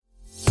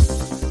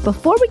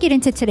Before we get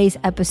into today's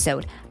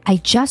episode, I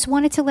just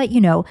wanted to let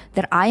you know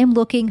that I am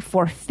looking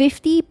for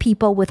 50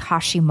 people with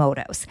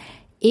Hashimoto's.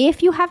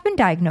 If you have been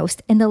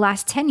diagnosed in the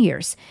last 10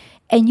 years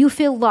and you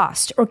feel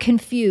lost or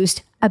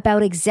confused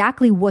about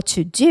exactly what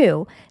to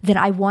do, then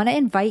I want to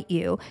invite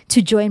you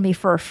to join me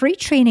for a free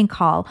training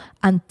call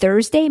on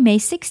Thursday, May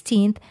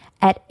 16th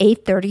at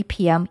 8:30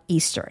 p.m.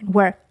 Eastern,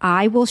 where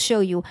I will show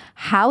you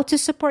how to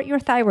support your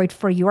thyroid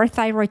for your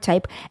thyroid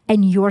type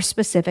and your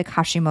specific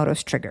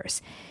Hashimoto's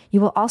triggers. You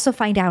will also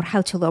find out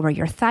how to lower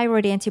your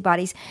thyroid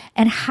antibodies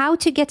and how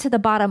to get to the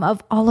bottom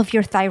of all of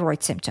your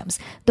thyroid symptoms,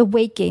 the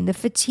weight gain, the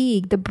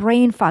fatigue, the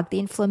brain fog, the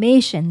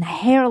inflammation, the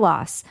hair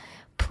loss.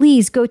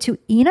 Please go to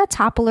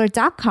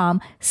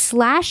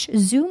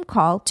inatopoler.com/Zoom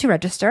call to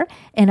register,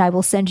 and I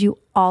will send you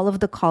all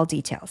of the call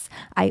details.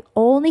 I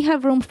only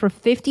have room for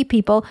 50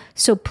 people,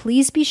 so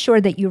please be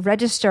sure that you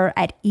register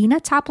at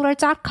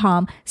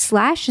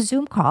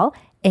inatopoler.com/Zoom call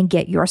and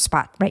get your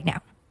spot right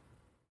now.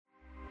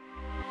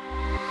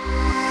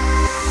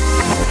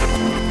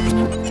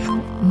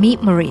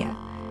 Meet Maria.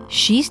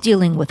 She's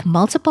dealing with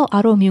multiple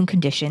autoimmune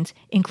conditions,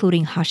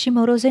 including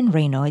Hashimoto's and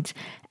Raynaud's,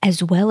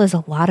 as well as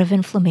a lot of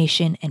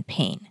inflammation and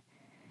pain.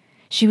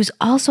 She was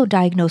also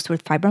diagnosed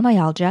with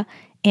fibromyalgia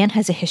and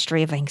has a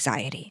history of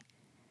anxiety.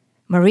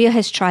 Maria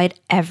has tried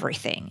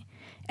everything.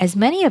 As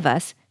many of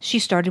us, she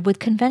started with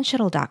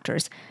conventional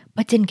doctors,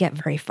 but didn't get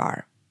very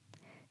far.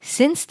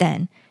 Since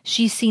then,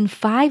 she's seen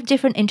 5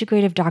 different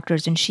integrative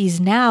doctors, and she's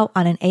now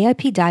on an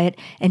AIP diet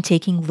and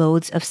taking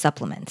loads of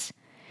supplements.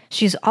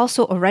 She's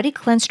also already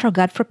cleansed her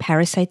gut for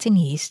parasites and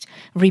yeast,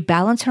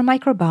 rebalanced her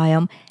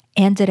microbiome,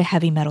 and did a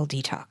heavy metal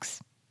detox.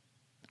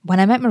 When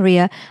I met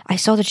Maria, I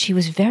saw that she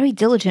was very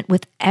diligent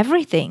with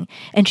everything,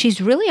 and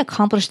she's really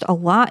accomplished a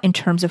lot in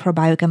terms of her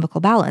biochemical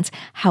balance.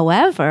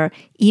 However,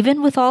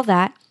 even with all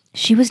that,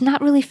 she was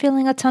not really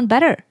feeling a ton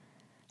better.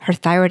 Her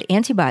thyroid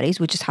antibodies,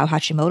 which is how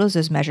Hashimoto's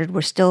is measured,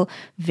 were still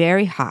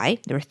very high.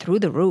 They were through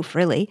the roof,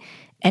 really,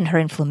 and her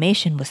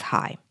inflammation was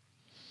high.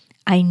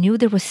 I knew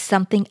there was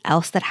something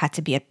else that had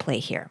to be at play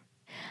here.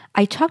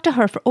 I talked to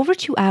her for over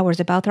 2 hours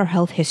about her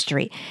health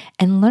history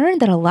and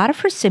learned that a lot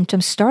of her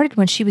symptoms started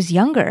when she was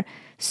younger,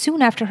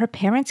 soon after her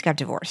parents got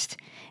divorced,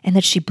 and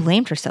that she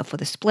blamed herself for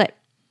the split.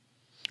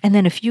 And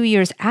then a few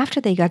years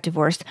after they got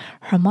divorced,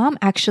 her mom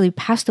actually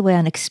passed away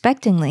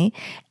unexpectedly,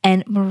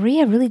 and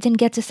Maria really didn't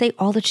get to say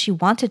all that she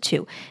wanted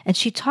to, and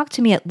she talked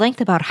to me at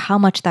length about how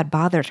much that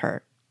bothered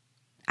her.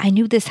 I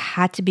knew this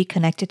had to be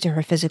connected to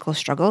her physical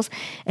struggles,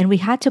 and we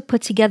had to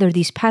put together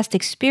these past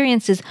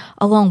experiences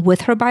along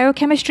with her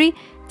biochemistry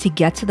to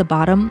get to the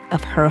bottom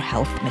of her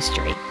health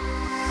mystery.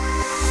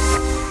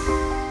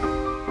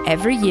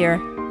 Every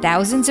year,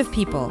 thousands of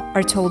people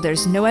are told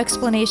there's no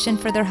explanation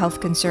for their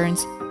health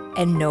concerns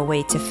and no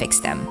way to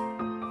fix them.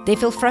 They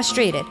feel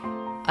frustrated,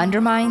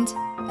 undermined,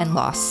 and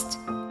lost.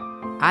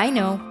 I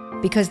know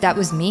because that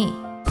was me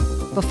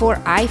before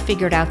I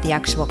figured out the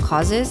actual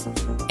causes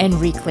and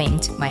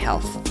reclaimed my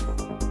health.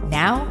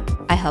 Now,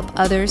 I help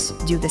others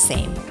do the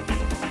same.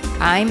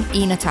 I'm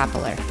Ina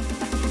Topoler,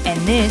 and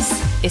this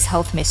is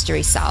Health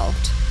Mystery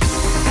Solved.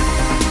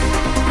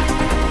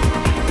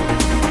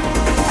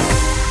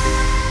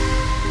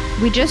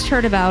 We just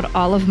heard about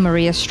all of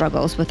Maria's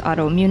struggles with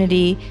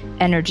autoimmunity,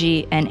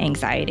 energy, and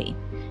anxiety.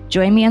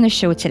 Joining me on the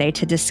show today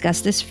to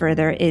discuss this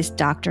further is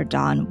Dr.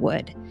 Don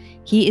Wood.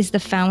 He is the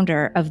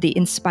founder of the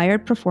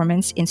Inspired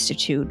Performance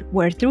Institute,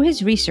 where through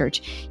his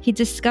research, he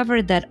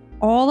discovered that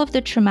all of the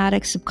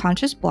traumatic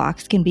subconscious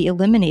blocks can be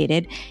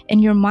eliminated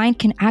and your mind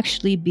can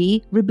actually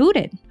be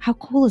rebooted. How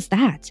cool is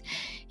that?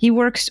 He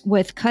works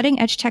with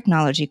cutting-edge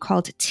technology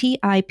called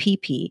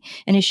TIPP,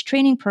 and his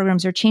training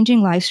programs are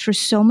changing lives for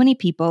so many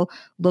people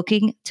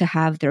looking to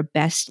have their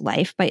best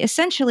life by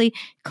essentially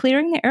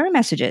clearing the error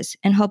messages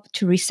and help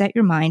to reset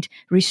your mind,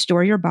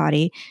 restore your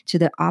body to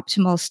the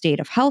optimal state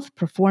of health,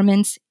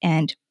 performance,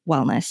 and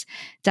wellness.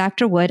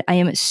 Dr. Wood, I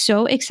am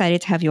so excited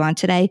to have you on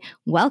today.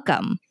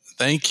 Welcome.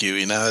 Thank you.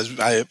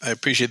 I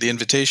appreciate the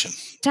invitation.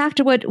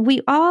 Dr. Wood,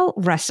 we all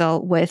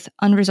wrestle with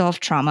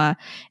unresolved trauma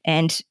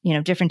and,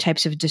 different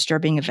types of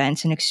disturbing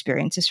events and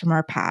experiences from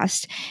our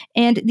past.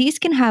 And these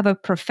can have a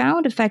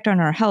profound effect on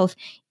our health,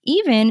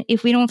 even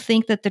if we don't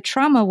think that the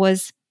trauma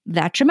was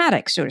that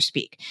traumatic, so to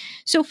speak.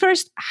 So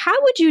first, how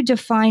would you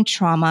define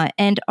trauma,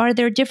 and are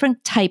there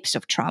different types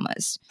of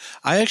traumas?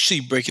 I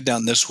actually break it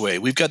down this way.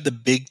 We've got the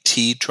big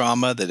T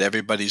trauma that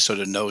everybody sort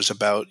of knows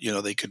about.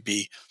 They could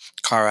be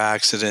car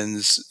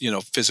accidents,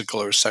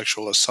 physical or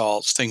sexual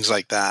assaults, things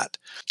like that.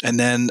 And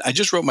then I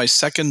just wrote my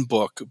second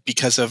book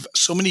because of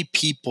so many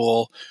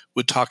people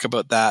would talk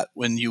about that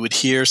when you would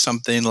hear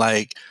something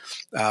like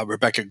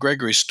Rebecca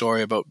Gregory's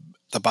story about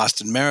the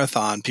Boston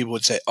Marathon. People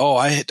would say, oh,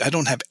 I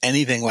don't have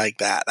anything like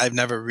that. I've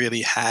never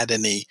really had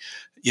any,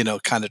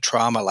 kind of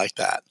trauma like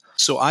that.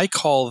 So I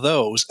call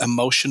those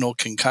emotional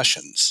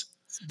concussions.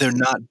 They're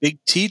not big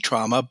T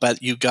trauma,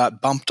 but you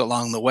got bumped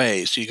along the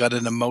way. So you got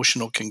an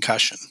emotional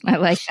concussion. I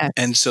like that.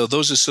 And so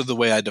those are sort of the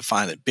way I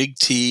define it, big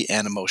T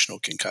and emotional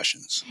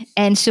concussions.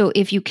 And so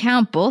if you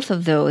count both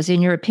of those,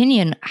 in your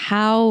opinion,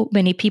 how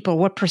many people,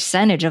 what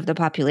percentage of the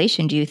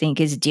population do you think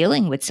is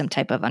dealing with some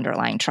type of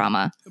underlying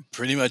trauma?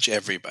 Pretty much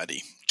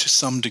everybody to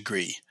some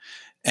degree.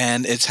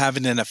 And it's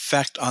having an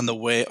effect on the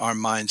way our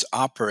minds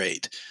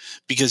operate.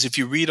 Because if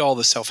you read all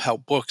the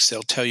self-help books,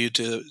 they'll tell you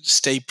to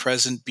stay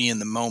present, be in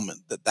the moment,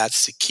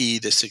 that's the key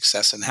to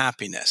success and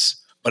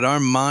happiness. But our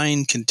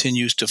mind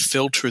continues to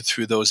filter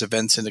through those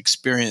events and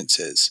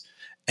experiences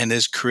and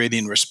is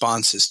creating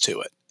responses to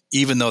it,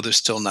 even though there's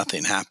still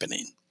nothing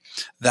happening.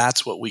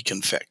 That's what we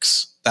can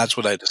fix. That's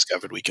what I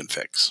discovered we can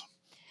fix.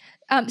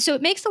 So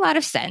it makes a lot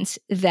of sense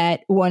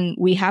that when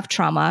we have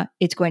trauma,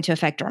 it's going to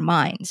affect our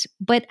minds.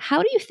 But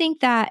how do you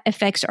think that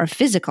affects our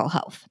physical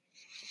health?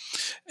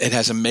 It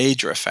has a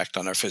major effect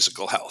on our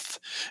physical health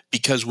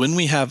because when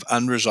we have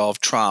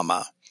unresolved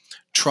trauma,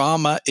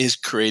 trauma is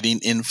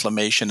creating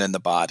inflammation in the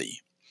body.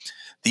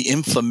 The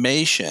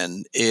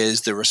inflammation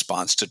is the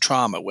response to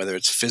trauma, whether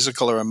it's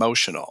physical or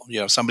emotional.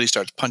 If somebody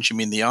starts punching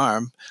me in the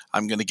arm,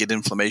 I'm going to get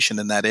inflammation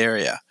in that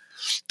area.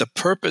 The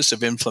purpose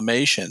of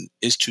inflammation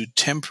is to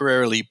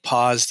temporarily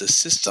pause the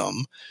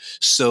system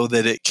so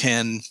that it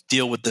can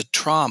deal with the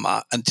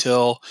trauma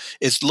until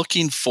it's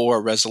looking for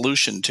a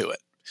resolution to it.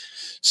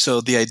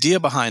 So the idea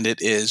behind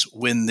it is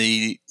when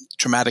the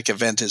traumatic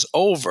event is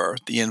over,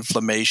 the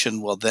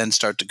inflammation will then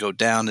start to go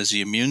down as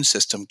the immune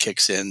system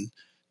kicks in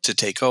to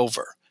take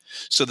over.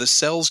 So the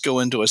cells go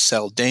into a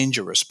cell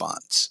danger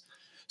response.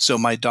 So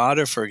my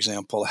daughter, for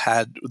example,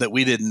 had that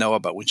we didn't know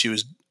about when she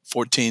was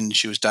 14,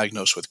 she was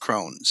diagnosed with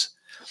Crohn's.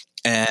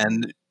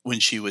 And when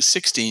she was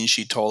 16,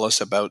 she told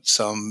us about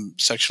some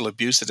sexual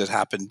abuse that had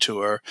happened to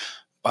her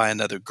by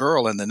another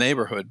girl in the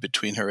neighborhood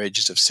between her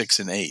ages of 6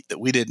 and 8 that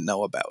we didn't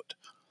know about.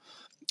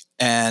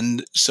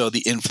 And so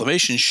the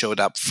inflammation showed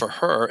up for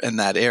her in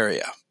that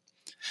area.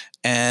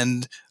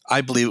 And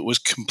I believe it was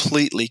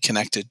completely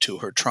connected to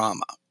her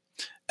trauma.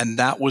 And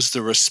that was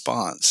the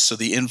response. So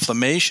the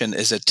inflammation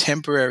is a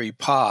temporary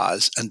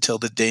pause until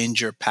the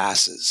danger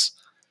passes.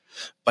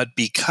 But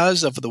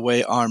because of the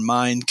way our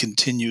mind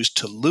continues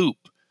to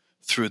loop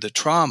through the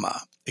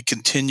trauma, it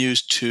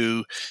continues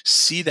to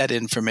see that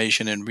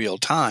information in real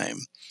time.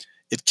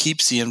 It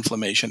keeps the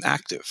inflammation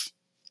active.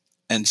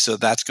 And so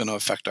that's going to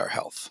affect our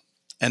health.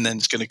 And then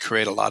it's going to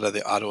create a lot of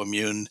the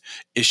autoimmune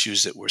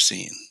issues that we're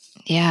seeing.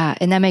 Yeah,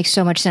 and that makes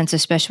so much sense,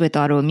 especially with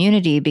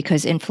autoimmunity,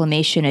 because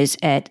inflammation is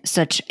at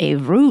such a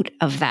root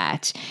of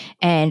that.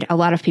 And a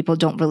lot of people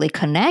don't really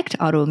connect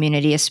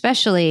autoimmunity,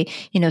 especially,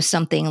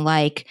 something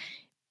like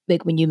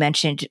when you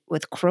mentioned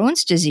with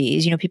Crohn's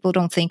disease, people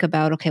don't think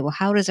about, okay, well,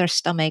 how does our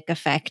stomach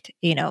affect,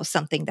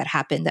 something that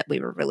happened that we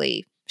were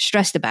really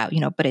stressed about,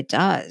 but it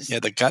does. Yeah,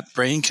 the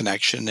gut-brain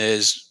connection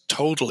is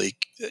totally,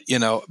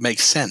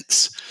 makes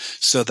sense.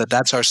 So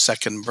that's our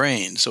second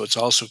brain. So it's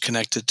also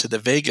connected to the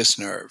vagus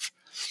nerve.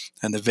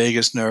 And the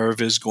vagus nerve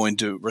is going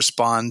to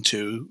respond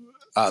to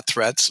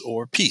threats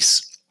or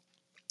peace.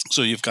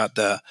 So you've got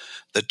the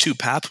two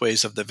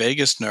pathways of the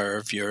vagus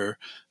nerve, your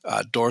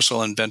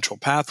dorsal and ventral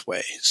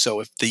pathway.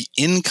 So if the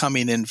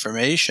incoming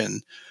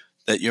information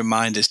that your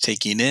mind is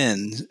taking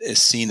in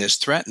is seen as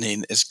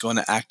threatening, it's going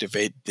to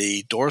activate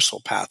the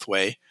dorsal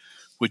pathway,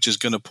 which is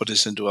going to put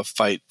us into a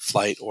fight,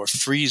 flight, or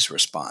freeze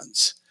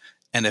response.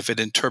 And if it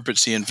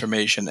interprets the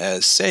information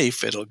as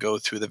safe, it'll go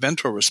through the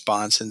ventral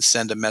response and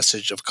send a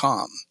message of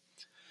calm.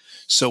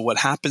 So what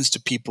happens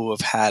to people who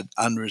have had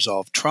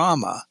unresolved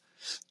trauma,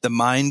 the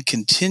mind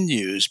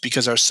continues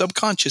because our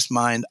subconscious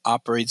mind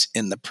operates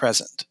in the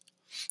present.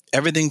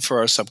 Everything for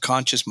our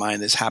subconscious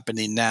mind is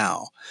happening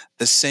now,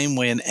 the same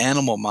way an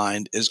animal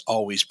mind is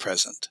always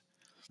present.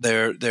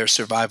 They're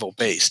survival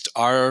based.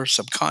 Our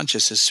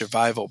subconscious is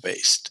survival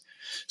based.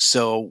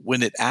 So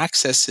when it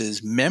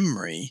accesses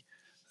memory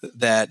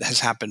that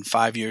has happened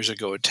 5 years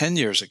ago or 10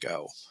 years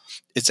ago,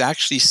 it's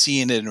actually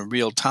seeing it in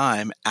real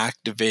time,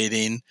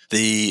 activating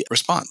the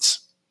response,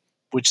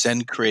 which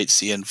then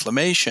creates the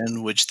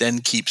inflammation, which then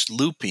keeps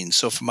looping.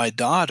 So for my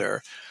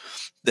daughter,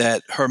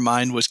 that her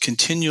mind was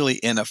continually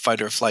in a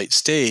fight or flight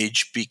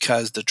stage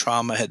because the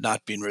trauma had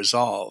not been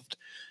resolved.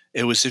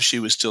 It was as if she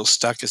was still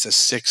stuck as a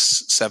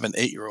 6, 7,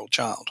 8-year-old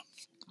child.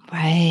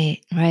 Right.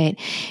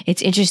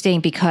 It's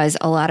interesting because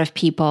a lot of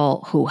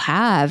people who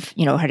have,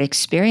 had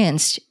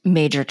experienced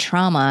major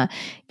trauma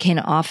can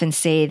often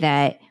say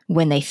that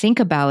when they think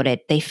about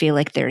it, they feel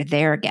like they're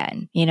there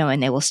again,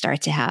 and they will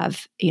start to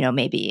have,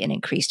 maybe an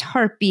increased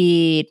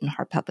heartbeat and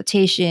heart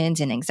palpitations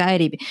and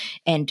anxiety.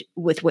 And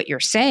with what you're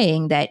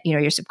saying that,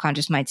 your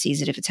subconscious mind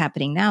sees it if it's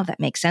happening now, that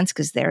makes sense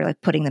because they're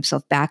like putting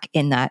themselves back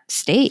in that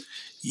state.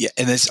 Yeah,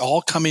 and it's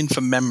all coming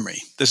from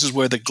memory. This is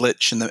where the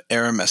glitch and the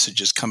error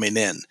message is coming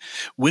in.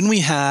 When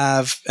we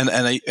have, and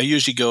I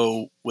usually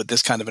go with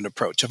this kind of an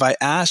approach. If I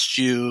asked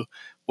you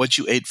what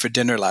you ate for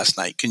dinner last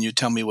night, can you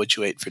tell me what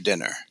you ate for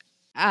dinner?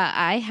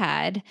 I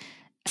had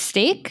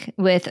steak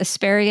with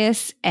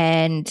asparagus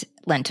and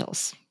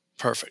lentils.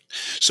 Perfect.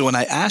 So when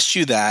I asked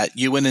you that,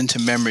 you went into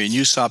memory and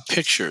you saw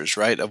pictures,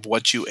 right, of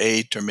what you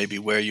ate or maybe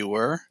where you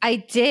were? I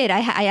did.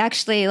 I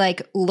actually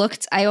like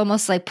looked, I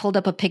almost like pulled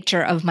up a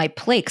picture of my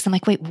plate because I'm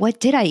like, wait,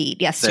 what did I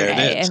eat yesterday?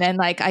 There it is. And then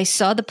like I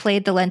saw the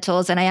plate, the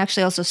lentils, and I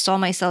actually also saw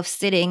myself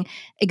sitting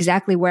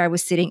exactly where I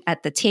was sitting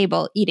at the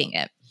table eating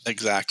it.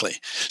 Exactly.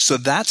 So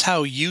that's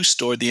how you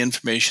store the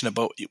information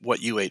about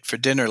what you ate for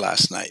dinner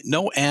last night.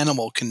 No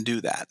animal can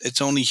do that.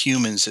 It's only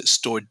humans that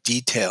store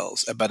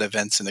details about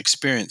events and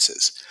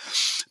experiences.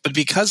 But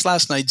because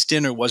last night's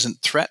dinner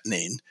wasn't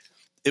threatening,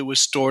 it was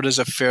stored as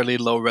a fairly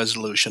low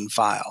resolution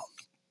file.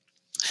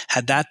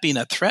 Had that been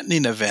a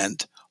threatening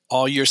event,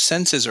 all your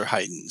senses are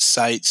heightened: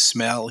 sight,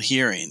 smell,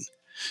 hearing.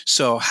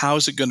 So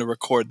how's it going to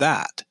record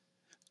that?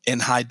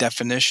 In high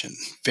definition,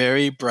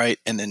 very bright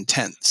and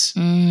intense.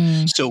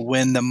 So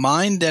when the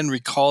mind then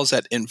recalls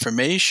that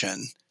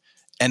information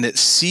and it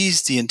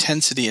sees the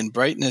intensity and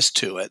brightness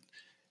to it,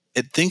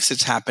 it thinks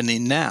it's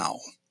happening now.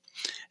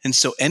 And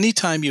so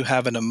anytime you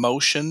have an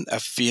emotion, a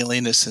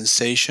feeling, a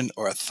sensation,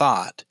 or a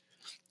thought,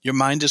 your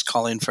mind is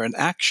calling for an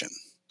action.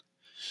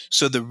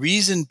 So the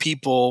reason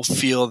people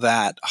feel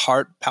that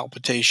heart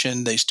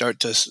palpitation, they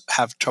start to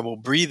have trouble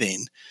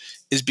breathing,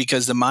 is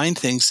because the mind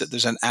thinks that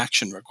there's an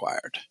action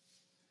required.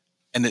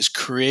 And it's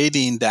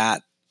creating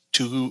that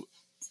to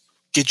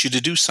get you to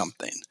do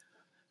something.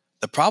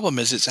 The problem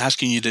is it's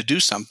asking you to do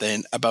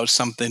something about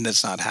something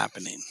that's not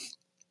happening.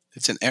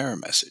 It's an error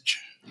message.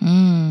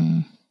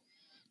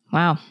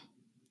 Wow.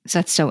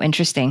 That's so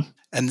interesting.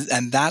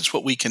 And that's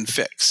what we can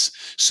fix.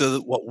 So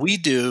that what we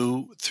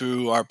do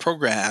through our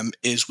program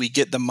is we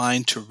get the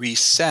mind to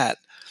reset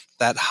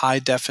that high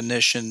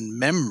definition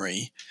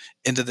memory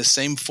into the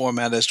same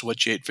format as to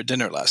what you ate for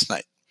dinner last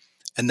night.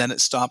 And then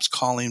it stops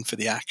calling for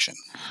the action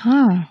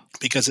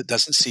because it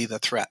doesn't see the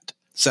threat.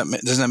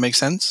 Doesn't that make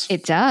sense?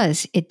 It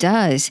does. It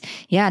does.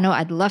 Yeah, no,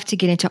 I'd love to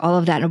get into all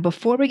of that. And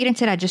before we get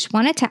into that, I just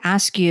wanted to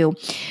ask you,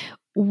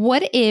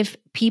 what if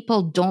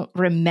people don't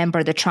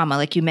remember the trauma?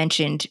 Like you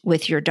mentioned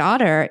with your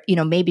daughter,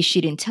 maybe she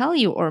didn't tell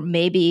you, or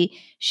maybe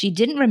she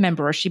didn't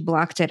remember, or she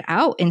blocked it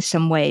out in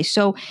some way.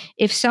 So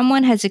if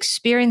someone has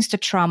experienced a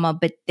trauma,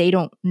 but they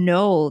don't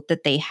know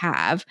that they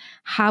have,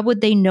 how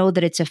would they know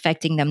that it's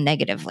affecting them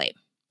negatively?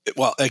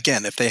 Well,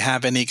 again, if they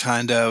have any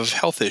kind of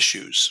health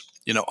issues,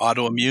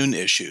 autoimmune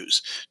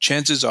issues,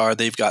 chances are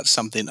they've got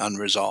something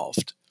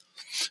unresolved.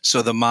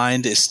 So the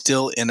mind is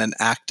still in an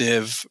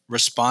active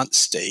response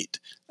state,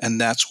 and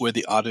that's where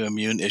the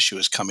autoimmune issue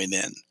is coming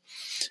in.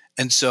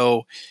 And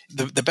so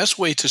the best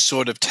way to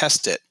sort of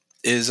test it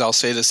is I'll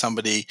say to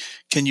somebody,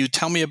 can you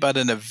tell me about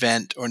an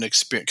event or an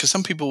experience? Because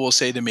some people will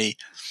say to me,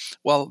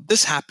 well,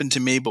 this happened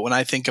to me, but when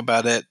I think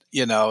about it,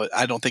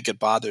 I don't think it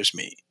bothers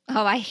me.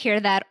 Oh, I hear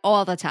that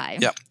all the time.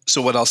 Yeah.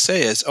 So what I'll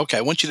say is, okay,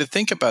 I want you to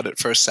think about it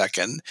for a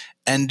second.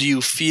 And do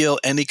you feel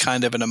any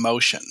kind of an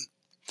emotion?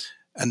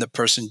 And the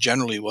person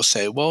generally will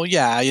say, well,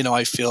 yeah,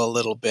 I feel a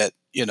little bit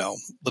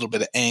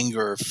of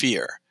anger or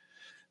fear.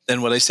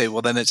 Then what I say,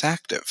 well, then it's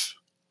active.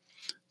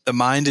 The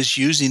mind is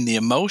using the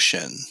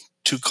emotion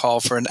to call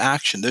for an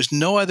action. There's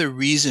no other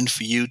reason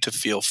for you to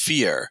feel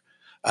fear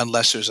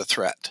unless there's a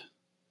threat.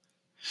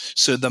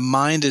 So the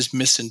mind is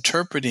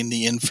misinterpreting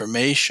the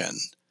information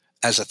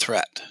as a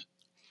threat,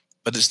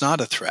 but it's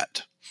not a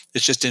threat.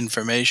 It's just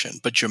information.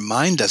 But your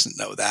mind doesn't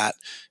know that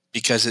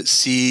because it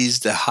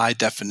sees the high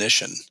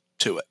definition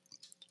to it.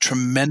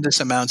 Tremendous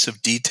amounts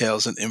of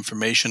details and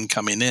information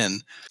coming in.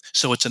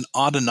 So it's an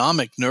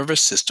autonomic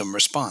nervous system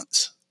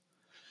response.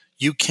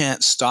 You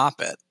can't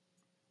stop it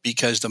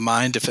because the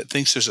mind, if it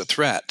thinks there's a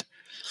threat,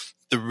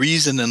 the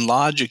reason and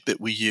logic that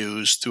we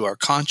use through our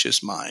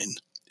conscious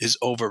mind is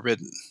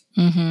overridden.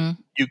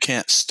 You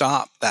can't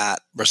stop that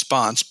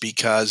response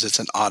because it's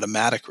an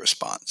automatic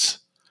response.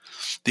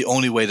 The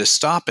only way to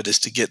stop it is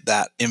to get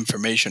that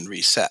information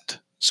reset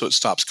so it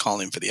stops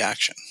calling for the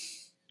action.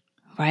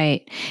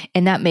 Right.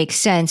 And that makes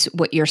sense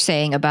what you're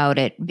saying about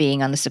it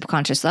being on the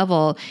subconscious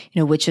level,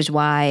 which is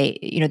why,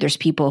 there's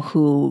people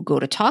who go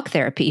to talk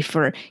therapy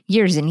for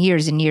years and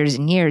years and years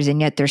and years, and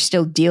yet they're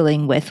still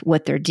dealing with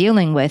what they're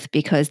dealing with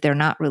because they're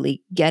not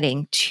really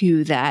getting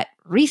to that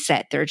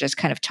reset. They're just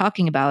kind of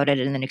talking about it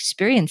and then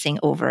experiencing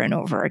over and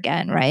over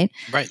again, right?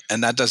 Right.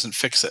 And that doesn't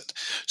fix it.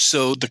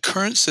 So the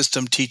current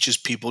system teaches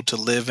people to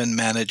live and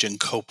manage and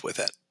cope with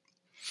it.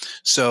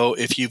 So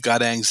if you've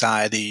got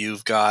anxiety,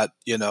 you've got,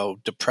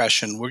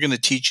 depression, we're going to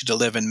teach you to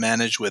live and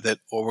manage with it,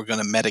 or we're going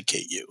to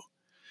medicate you.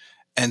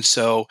 And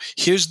so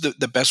here's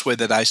the best way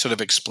that I sort of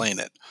explain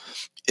it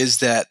is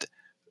that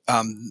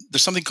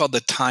there's something called the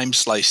time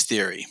slice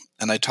theory.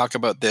 And I talk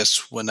about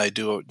this when I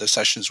do the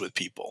sessions with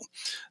people.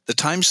 The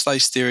time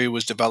slice theory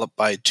was developed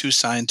by two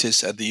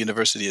scientists at the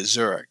University of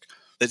Zurich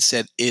that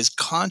said, is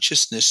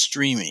consciousness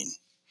streaming?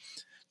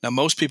 Now,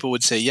 most people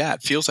would say, yeah,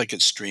 it feels like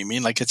it's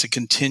streaming, like it's a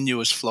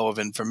continuous flow of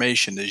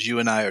information. As you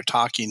and I are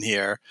talking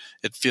here,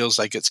 it feels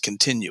like it's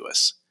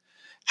continuous.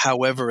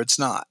 However, it's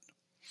not.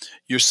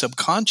 Your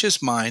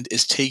subconscious mind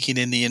is taking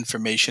in the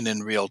information in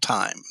real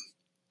time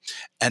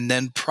and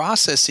then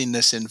processing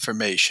this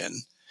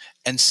information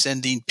and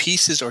sending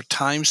pieces or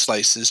time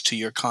slices to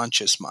your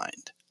conscious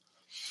mind.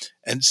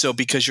 And so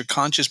because your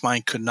conscious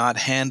mind could not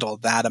handle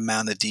that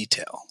amount of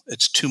detail,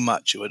 it's too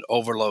much, it would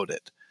overload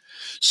it.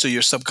 So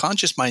your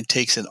subconscious mind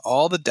takes in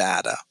all the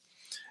data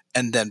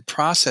and then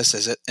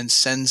processes it and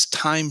sends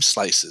time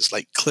slices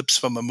like clips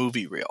from a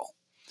movie reel.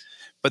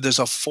 But there's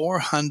a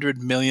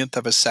 400 millionth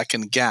of a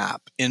second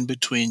gap in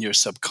between your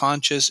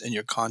subconscious and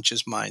your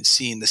conscious mind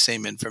seeing the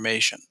same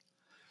information.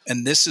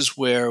 And this is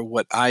where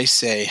what I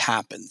say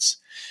happens.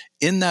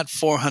 In that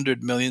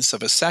 400 millionth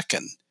of a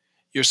second,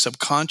 your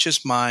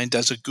subconscious mind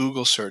does a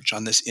Google search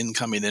on this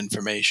incoming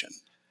information.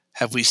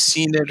 Have we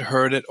seen it,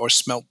 heard it, or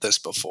smelt this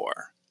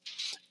before?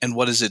 And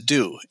what does it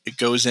do? It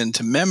goes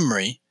into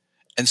memory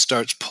and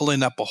starts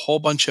pulling up a whole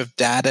bunch of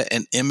data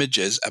and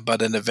images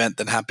about an event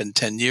that happened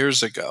 10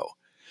 years ago.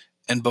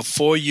 And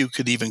before you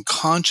could even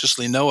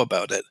consciously know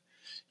about it,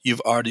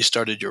 you've already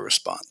started your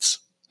response.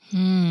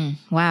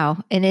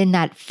 Wow. And in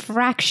that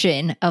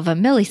fraction of a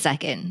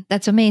millisecond,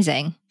 that's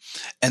amazing.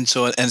 And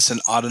it's an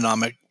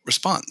autonomic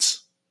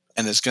response,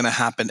 and it's going to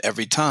happen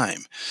every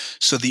time.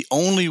 So the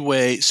only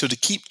way, to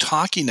keep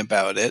talking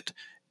about it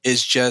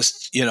is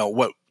just,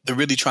 what they're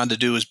really trying to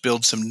do is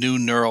build some new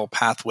neural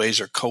pathways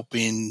or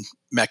coping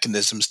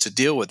mechanisms to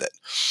deal with it.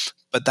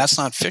 But that's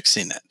not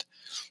fixing it.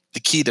 The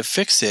key to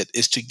fix it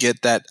is to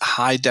get that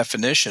high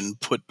definition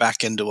put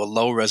back into a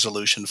low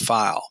resolution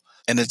file.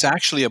 And it's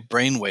actually a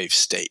brainwave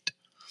state.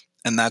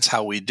 And that's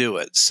how we do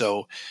it.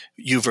 So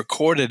you've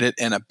recorded it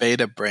in a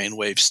beta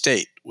brainwave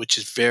state, which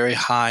is very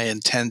high,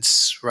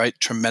 intense, right?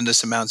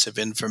 Tremendous amounts of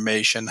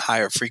information,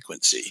 higher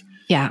frequency.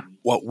 Yeah.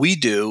 What we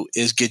do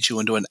is get you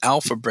into an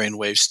alpha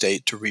brainwave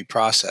state to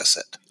reprocess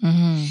it.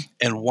 Mm-hmm.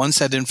 And once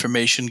that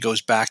information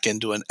goes back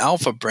into an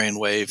alpha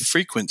brainwave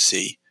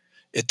frequency,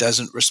 it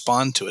doesn't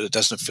respond to it. It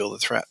doesn't feel the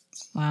threat.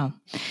 Wow.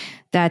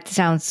 That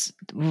sounds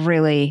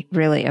really,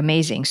 really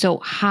amazing. So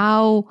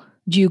how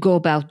do you go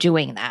about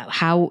doing that?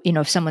 How,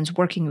 if someone's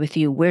working with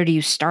you, where do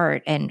you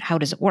start and how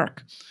does it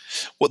work?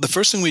 Well, the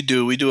first thing we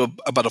do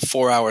about a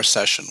 4-hour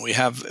session. We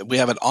have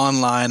it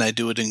online. I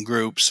do it in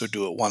groups or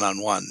do it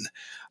one-on-one.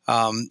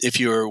 If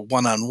you're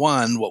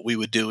one-on-one, what we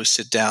would do is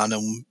sit down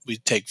and we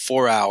take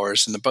 4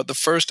 hours. And about the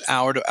first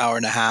hour to hour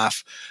and a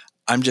half,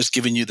 I'm just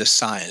giving you the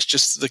science,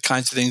 just the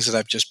kinds of things that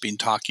I've just been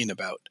talking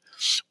about.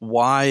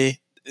 Why?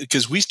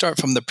 Because we start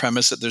from the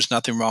premise that there's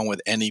nothing wrong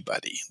with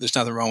anybody. There's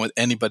nothing wrong with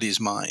anybody's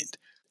mind.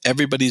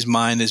 Everybody's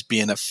mind is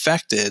being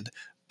affected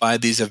by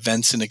these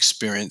events and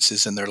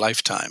experiences in their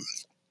lifetime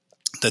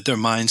that their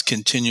mind's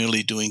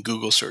continually doing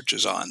Google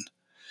searches on.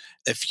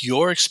 If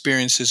your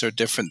experiences are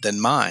different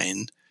than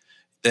mine,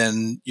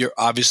 then you're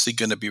obviously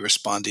going to be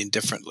responding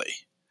differently.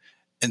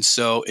 And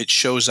so it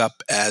shows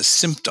up as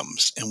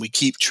symptoms, and we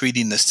keep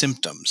treating the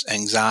symptoms,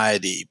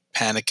 anxiety,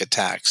 panic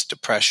attacks,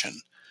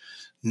 depression,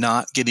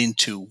 not getting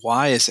to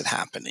why is it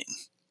happening.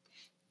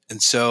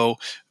 And so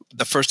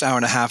the first hour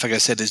and a half, like I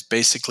said, is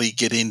basically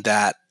getting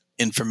that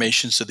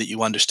information so that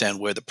you understand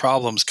where the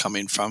problem's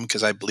coming from,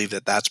 because I believe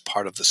that that's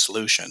part of the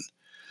solution.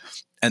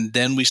 And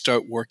then we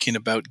start working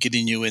about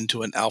getting you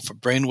into an alpha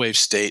brainwave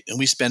state, and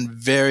we spend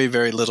very,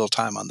 very little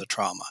time on the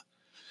trauma.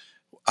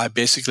 I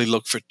basically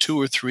look for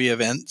 2 or 3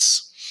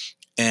 events,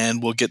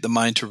 and we'll get the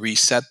mind to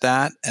reset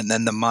that, and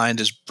then the mind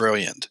is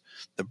brilliant.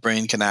 The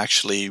brain can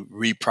actually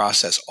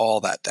reprocess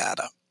all that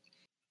data.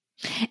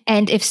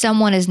 And if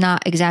someone is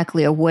not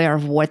exactly aware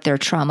of what their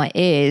trauma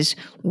is,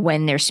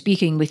 when they're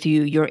speaking with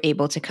you, you're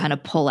able to kind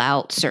of pull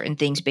out certain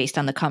things based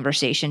on the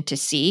conversation to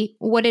see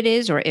what it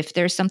is or if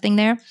there's something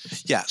there?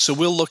 Yeah. So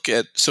we'll look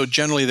at,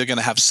 generally they're going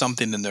to have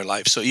something in their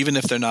life. So even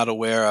if they're not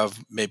aware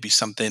of maybe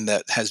something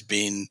that has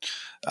been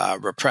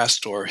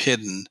repressed or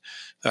hidden,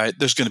 right,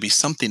 there's going to be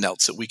something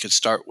else that we could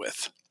start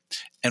with.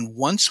 And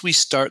once we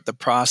start the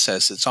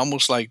process, it's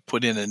almost like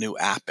putting a new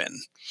app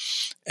in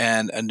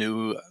and a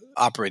new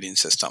operating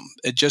system.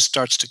 It just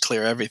starts to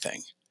clear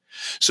everything.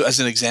 So as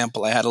an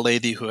example, I had a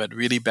lady who had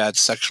really bad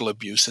sexual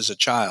abuse as a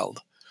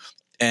child.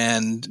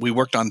 And we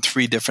worked on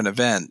 3 different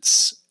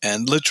events.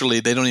 And literally,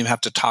 they don't even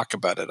have to talk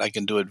about it. I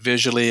can do it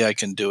visually. I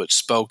can do it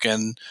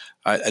spoken.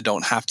 I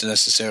don't have to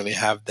necessarily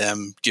have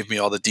them give me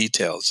all the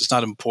details. It's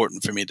not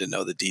important for me to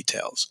know the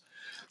details.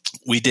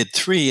 We did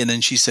 3, and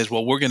then she says,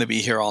 well, we're going to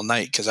be here all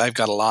night because I've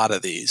got a lot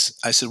of these.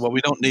 I said, well,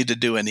 we don't need to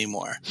do any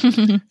more.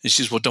 And she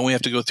says, well, don't we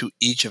have to go through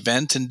each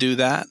event and do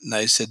that? And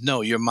I said,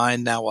 no, your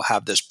mind now will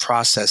have this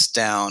process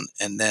down.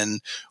 And then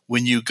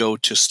when you go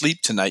to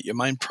sleep tonight, your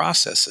mind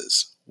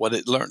processes what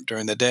it learned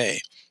during the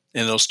day,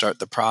 and it'll start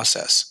the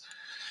process.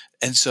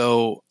 And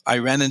so I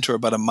ran into her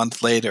about a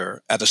month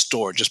later at a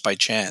store just by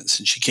chance.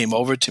 And she came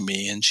over to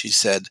me and she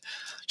said,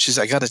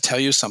 I got to tell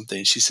you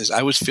something. She says,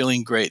 I was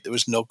feeling great. There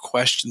was no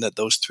question that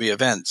those 3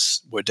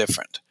 events were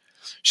different.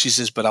 She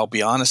says, but I'll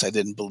be honest, I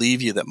didn't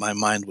believe you that my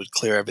mind would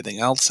clear everything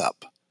else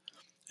up.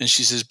 And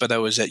she says, but I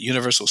was at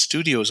Universal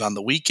Studios on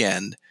the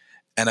weekend,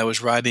 and I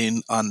was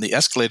riding on the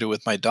escalator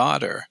with my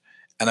daughter,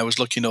 and I was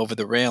looking over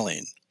the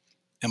railing.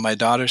 And my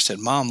daughter said,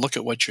 Mom, look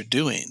at what you're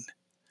doing.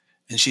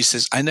 And she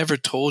says, I never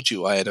told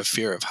you I had a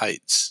fear of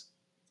heights.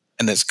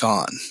 and it's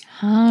gone.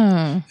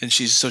 Oh. And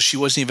she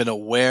wasn't even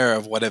aware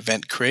of what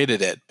event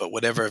created it, but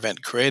whatever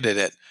event created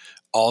it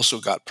also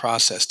got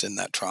processed in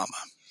that trauma.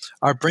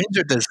 Our brains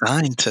are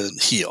designed to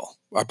heal.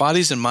 Our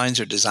bodies and minds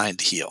are designed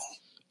to heal.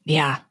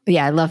 Yeah.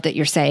 I love that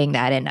you're saying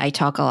that. And I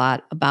talk a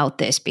lot about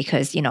this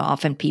because,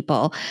 often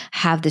people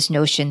have this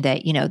notion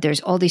that,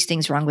 there's all these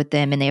things wrong with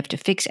them and they have to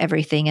fix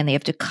everything and they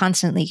have to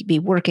constantly be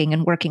working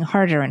and working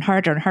harder and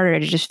harder and harder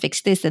to just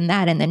fix this and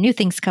that. And then new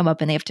things come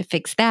up and they have to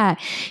fix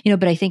that,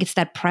 but I think it's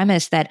that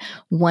premise that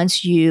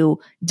once you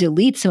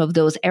delete some of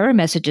those error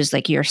messages,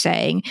 like you're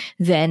saying,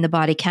 then the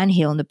body can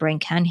heal and the brain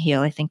can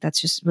heal. I think that's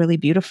just really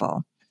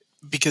beautiful.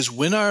 Because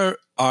when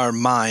our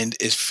mind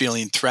is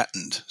feeling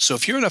threatened, so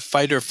if you're in a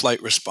fight or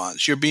flight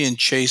response, you're being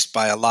chased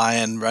by a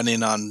lion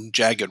running on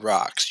jagged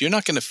rocks, you're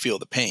not going to feel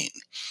the pain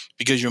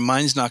because your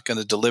mind's not going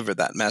to deliver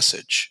that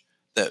message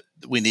that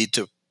we need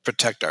to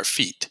protect our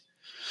feet,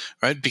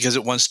 right? Because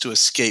it wants to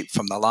escape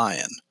from the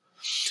lion.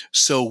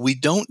 So we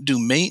don't do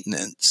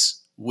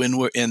maintenance when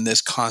we're in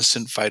this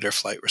constant fight or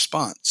flight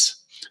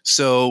response.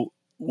 So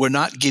we're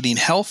not getting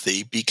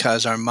healthy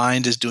because our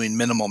mind is doing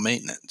minimal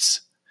maintenance.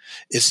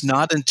 It's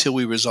not until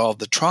we resolve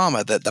the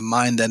trauma that the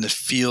mind then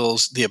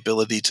feels the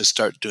ability to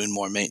start doing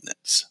more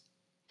maintenance.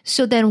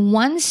 So then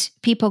once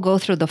people go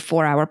through the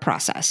 4-hour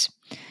process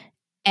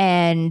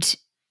and,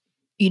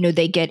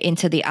 they get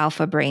into the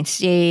alpha brain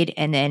state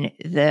and then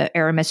the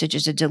error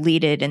messages are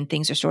deleted and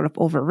things are sort of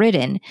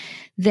overridden,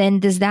 then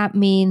does that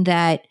mean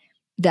that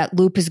that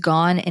loop is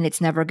gone and it's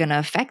never going to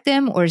affect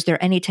them? Or is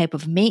there any type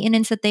of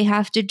maintenance that they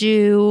have to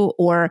do?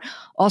 Or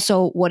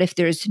also, what if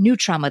there's new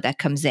trauma that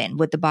comes in?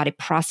 Would the body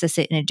process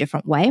it in a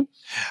different way?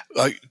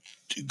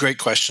 Great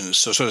questions.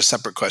 So sort of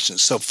separate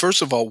questions. So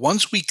first of all,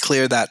 once we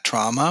clear that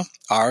trauma,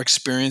 our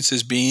experience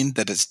is being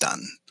that it's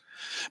done.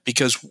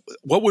 Because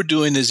what we're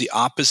doing is the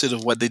opposite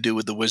of what they do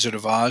with the Wizard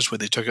of Oz, where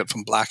they took it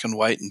from black and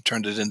white and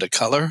turned it into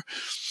color.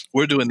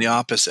 We're doing the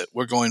opposite.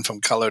 We're going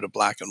from color to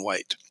black and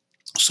white.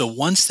 So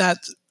once that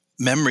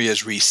memory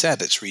is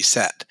reset, it's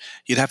reset.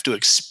 You'd have to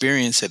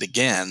experience it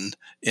again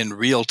in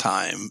real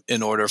time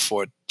in order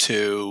for it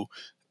to,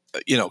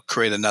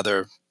 create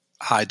another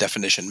high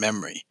definition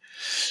memory.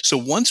 So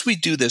once we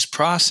do this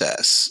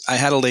process, I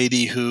had a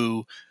lady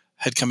who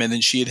had come in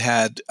and she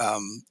had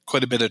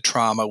quite a bit of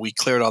trauma. We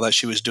cleared all that.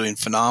 She was doing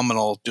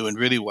phenomenal, doing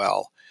really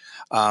well.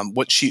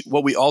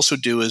 What we also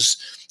do is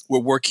we're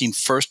working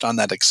first on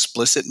that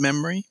explicit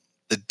memory,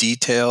 the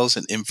details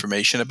and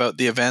information about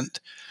the event.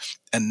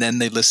 And then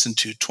they listen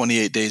to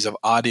 28 days of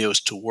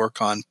audios to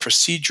work on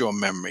procedural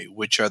memory,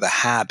 which are the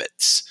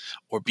habits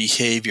or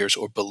behaviors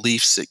or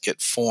beliefs that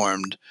get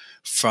formed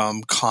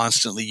from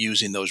constantly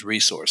using those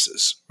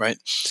resources, right?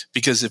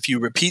 Because if you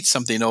repeat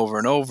something over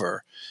and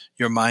over,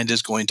 your mind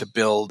is going to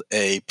build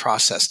a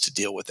process to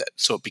deal with it.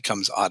 So it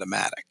becomes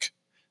automatic.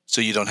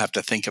 So you don't have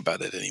to think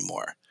about it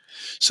anymore.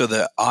 So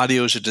the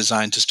audios are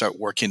designed to start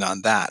working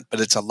on that, but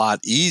it's a lot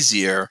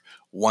easier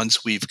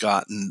once we've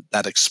gotten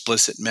that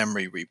explicit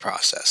memory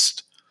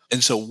reprocessed.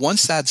 And so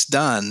once that's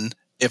done,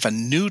 if a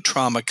new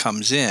trauma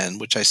comes in,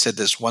 which I said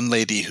this one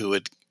lady who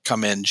had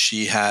come in,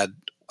 she had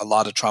a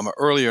lot of trauma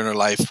earlier in her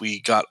life.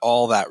 We got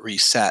all that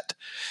reset.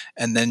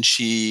 And then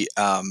she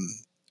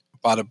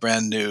bought a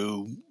brand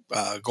new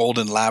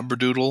golden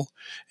Labradoodle.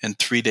 And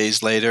 3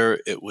 days later,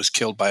 it was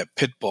killed by a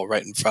pit bull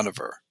right in front of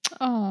her.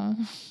 Oh.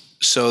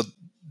 So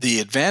the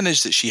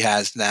advantage that she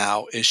has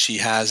now is she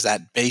has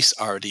that base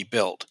already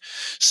built.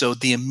 So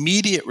the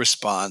immediate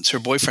response, her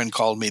boyfriend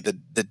called me the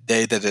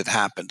day that it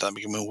happened. I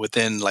mean,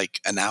 within like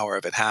an hour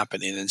of it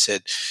happening and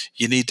said,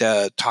 you need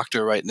to talk to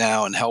her right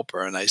now and help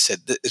her. And I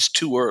said, it's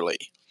too early.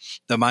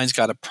 The mind's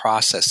got to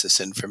process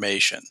this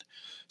information.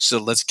 So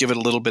let's give it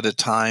a little bit of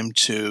time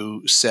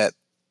to set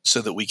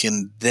so that we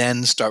can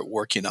then start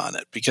working on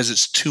it because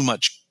it's too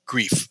much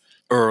grief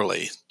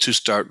early to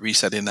start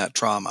resetting that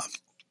trauma.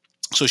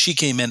 So she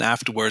came in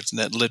afterwards and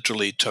it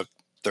literally took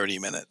 30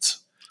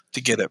 minutes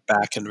to get it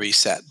back and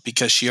reset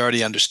because she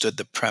already understood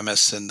the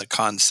premise and the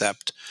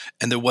concept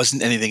and there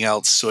wasn't anything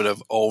else sort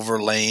of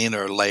overlaying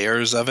or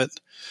layers of it.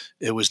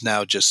 It was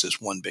now just this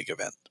one big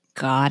event.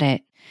 Got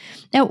it.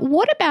 Now,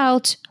 what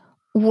about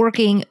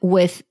working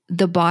with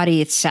the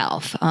body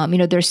itself?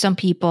 There's some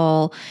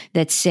people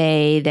that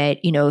say that,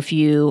 if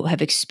you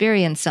have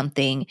experienced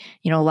something,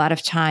 a lot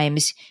of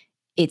times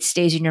it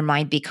stays in your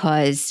mind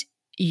because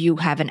you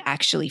haven't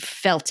actually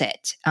felt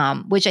it,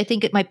 which I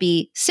think it might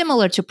be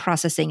similar to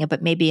processing it,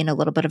 but maybe in a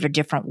little bit of a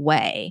different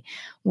way.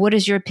 What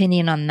is your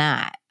opinion on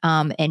that?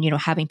 And,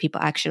 having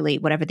people actually,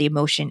 whatever the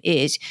emotion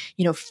is,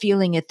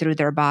 feeling it through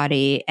their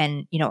body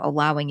and,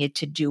 allowing it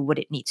to do what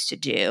it needs to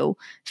do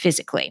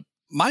physically.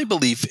 My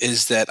belief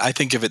is that I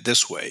think of it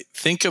this way.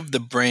 Think of the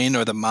brain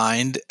or the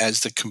mind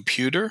as the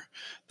computer.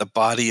 The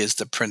body is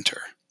the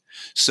printer.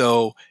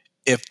 So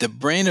If the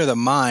brain or the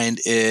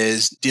mind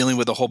is dealing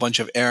with a whole bunch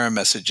of error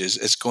messages,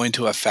 it's going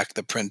to affect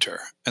the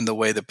printer and the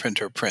way the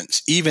printer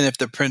prints, even if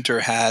the printer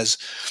has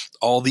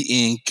all the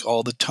ink,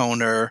 all the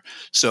toner.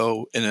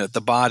 So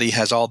the body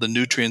has all the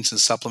nutrients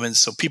and supplements.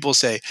 So people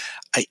say,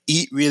 I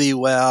eat really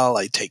well,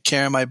 I take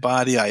care of my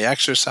body, I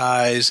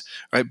exercise,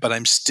 right? But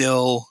I'm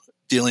still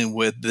dealing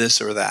with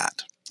this or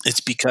that. It's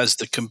because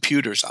the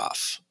computer's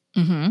off.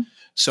 Mm-hmm.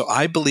 So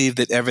I believe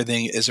that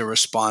everything is a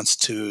response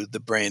to the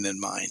brain and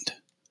mind.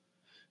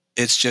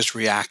 It's just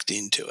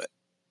reacting to it.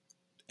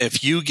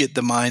 If you get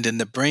the mind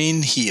and the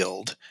brain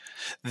healed,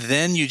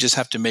 then you just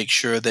have to make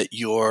sure that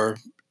you're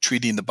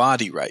treating the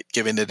body right,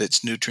 giving it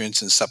its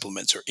nutrients and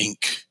supplements or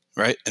ink,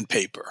 right, and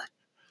paper,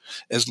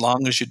 as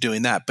long as you're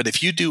doing that. But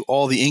if you do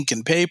all the ink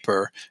and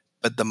paper,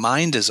 but the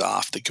mind is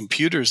off, the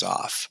computer's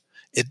off,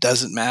 it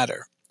doesn't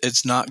matter.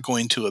 It's not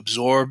going to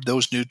absorb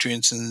those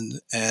nutrients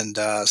and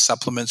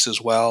supplements as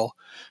well,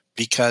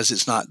 because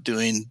it's not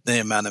doing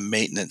the amount of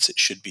maintenance it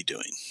should be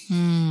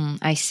doing.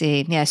 I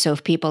see. Yeah. So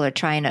if people are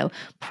trying to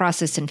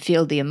process and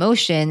feel the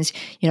emotions,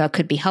 it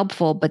could be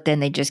helpful, but then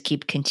they just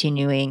keep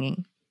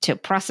continuing to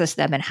process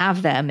them and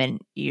have them,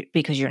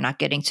 because you're not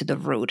getting to the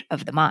root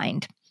of the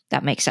mind.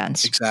 That makes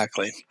sense.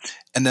 Exactly.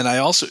 And then I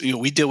also,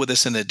 we deal with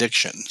this in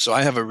addiction. So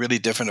I have a really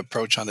different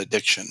approach on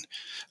addiction.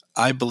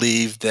 I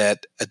believe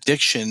that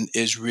addiction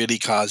is really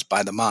caused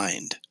by the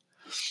mind.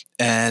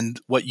 And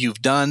what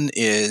you've done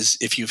is,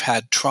 if you've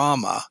had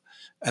trauma,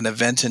 an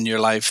event in your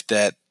life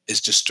that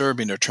is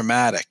disturbing or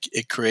traumatic,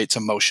 it creates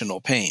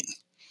emotional pain.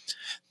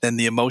 Then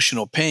the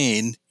emotional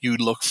pain, you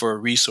look for a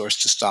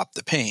resource to stop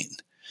the pain.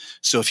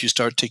 So if you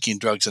start taking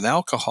drugs and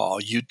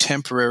alcohol, you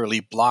temporarily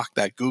block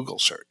that Google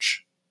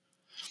search.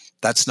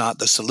 That's not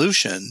the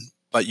solution,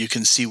 but you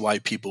can see why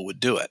people would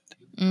do it.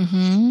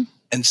 Mm-hmm.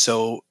 And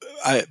so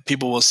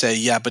people will say,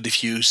 yeah, but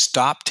if you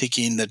stop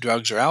taking the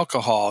drugs or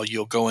alcohol,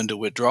 you'll go into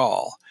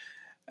withdrawal.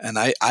 And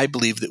I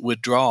believe that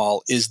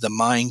withdrawal is the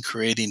mind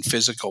creating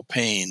physical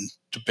pain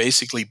to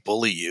basically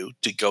bully you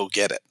to go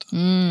get it.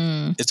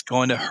 It's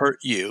going to hurt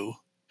you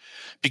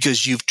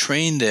because you've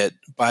trained it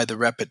by the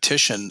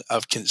repetition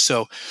of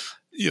so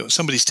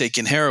somebody's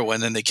taking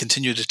heroin and they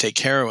continue to take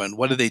heroin.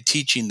 What are they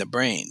teaching the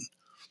brain?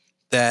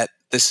 That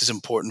this is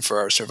important for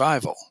our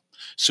survival.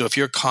 So if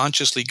you're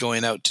consciously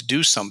going out to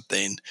do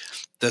something,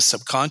 the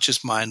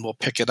subconscious mind will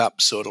pick it up,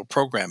 so it'll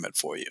program it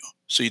for you,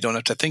 so you don't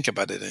have to think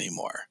about it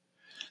anymore.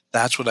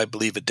 That's what I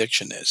believe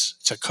addiction is.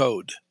 It's a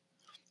code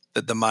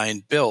that the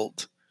mind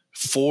built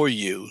for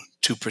you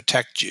to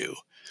protect you.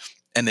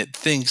 And it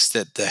thinks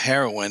that the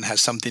heroin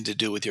has something to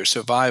do with your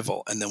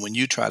survival. And then when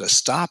you try to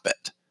stop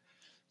it,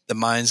 the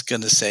mind's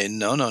going to say,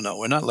 no,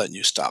 we're not letting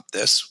you stop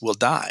this. We'll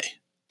die.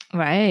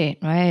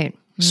 Right.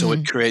 So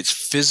it creates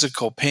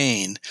physical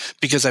pain,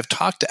 because I've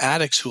talked to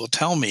addicts who will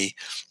tell me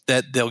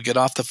that they'll get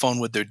off the phone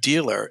with their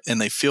dealer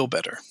and they feel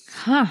better.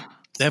 Huh.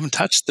 They haven't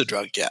touched the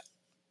drug yet,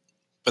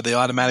 but they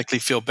automatically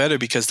feel better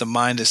because the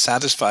mind is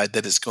satisfied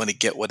that it's going to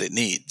get what it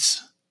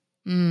needs.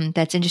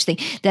 That's interesting.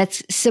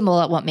 That's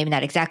similar. Well, maybe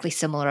not exactly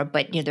similar,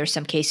 but there's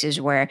some cases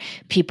where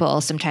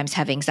people sometimes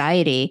have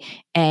anxiety,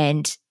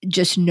 and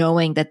just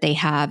knowing that they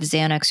have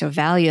Xanax or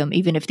Valium,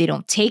 even if they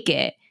don't take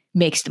it,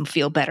 makes them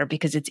feel better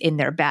because it's in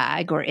their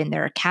bag or in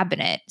their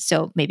cabinet.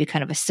 So maybe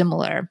kind of a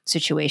similar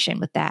situation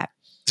with that.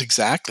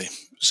 Exactly.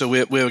 So we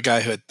have a guy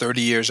who had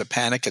 30 years of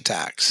panic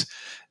attacks,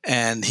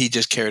 and he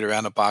just carried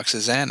around a box of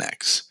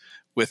Xanax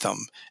with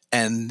him.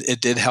 And it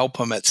did help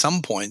him at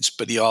some points,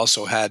 but he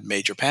also had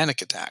major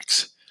panic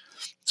attacks.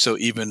 So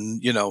even,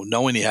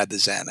 knowing he had the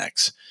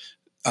Xanax,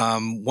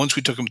 once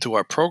we took him through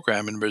our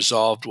program and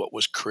resolved what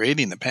was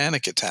creating the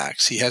panic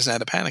attacks, he hasn't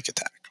had a panic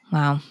attack.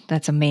 Wow,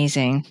 that's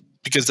amazing.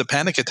 Because the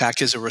panic attack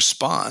is a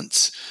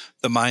response.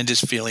 The mind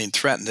is feeling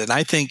threatened. And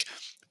I think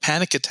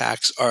panic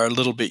attacks are a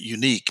little bit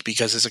unique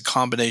because it's a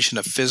combination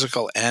of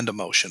physical and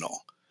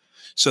emotional.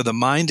 So the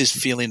mind is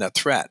feeling a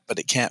threat, but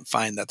it can't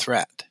find the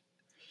threat.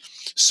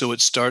 So it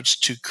starts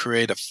to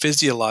create a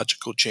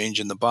physiological change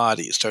in the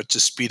body. It starts to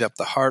speed up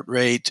the heart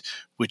rate,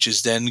 which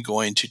is then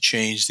going to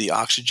change the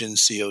oxygen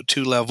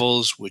CO2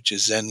 levels, which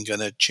is then going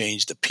to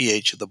change the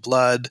pH of the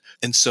blood.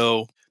 And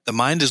so the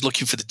mind is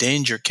looking for the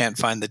danger, can't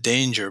find the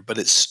danger, but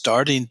it's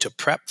starting to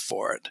prep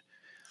for it.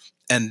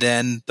 And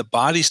then the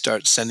body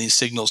starts sending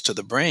signals to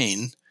the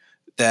brain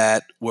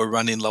that we're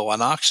running low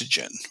on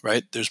oxygen,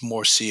 right? There's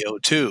more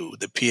CO2,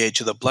 the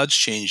pH of the blood's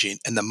changing,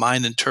 and the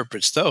mind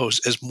interprets those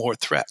as more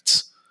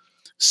threats.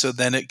 So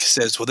then it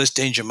says, well, this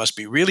danger must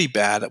be really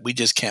bad. We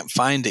just can't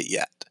find it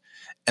yet.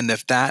 And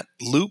if that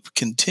loop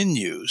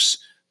continues,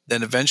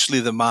 then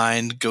eventually the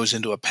mind goes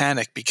into a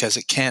panic because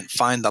it can't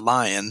find the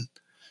lion,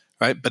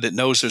 right? But it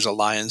knows there's a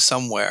lion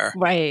somewhere.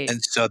 Right.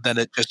 And so then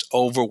it just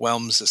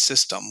overwhelms the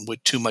system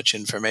with too much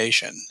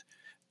information.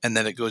 And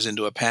then it goes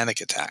into a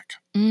panic attack.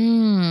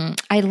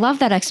 I love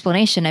that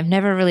explanation. I've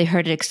never really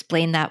heard it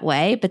explained that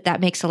way, but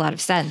that makes a lot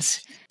of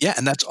sense. Yeah,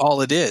 and that's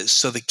all it is.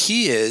 So the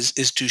key is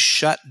to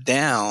shut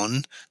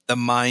down the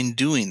mind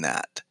doing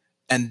that.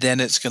 And then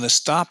it's going to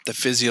stop the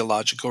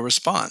physiological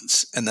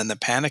response. And then the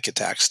panic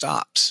attack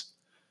stops.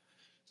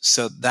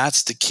 So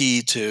that's the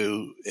key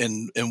to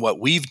in what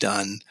we've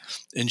done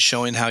in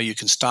showing how you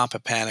can stop a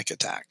panic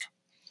attack,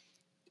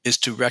 is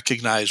to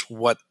recognize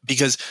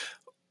because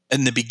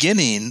in the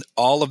beginning,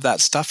 all of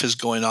that stuff is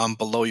going on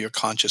below your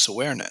conscious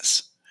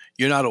awareness.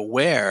 You're not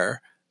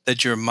aware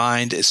that your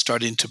mind is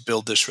starting to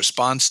build this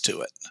response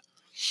to it.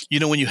 You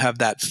know, when you have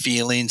that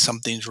feeling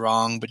something's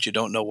wrong, but you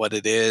don't know what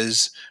it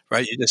is,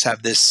 right? You just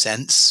have this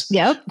sense,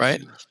 Yep.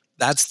 right?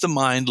 That's the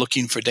mind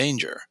looking for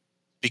danger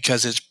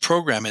because it's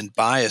programmed and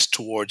biased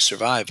towards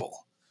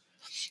survival.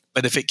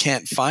 But if it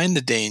can't find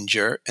the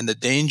danger, and the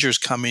danger is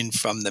coming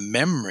from the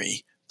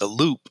memory, the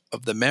loop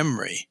of the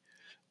memory,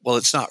 well,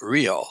 it's not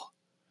real,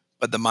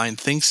 but the mind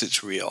thinks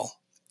it's real.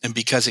 And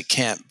because it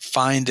can't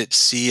find it,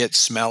 see it,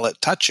 smell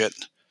it, touch it,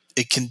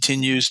 it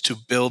continues to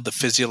build the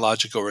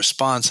physiological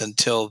response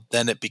until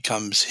then it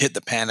becomes hit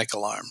the panic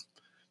alarm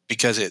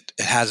because it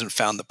hasn't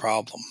found the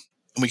problem.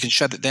 And we can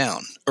shut it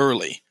down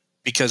early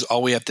because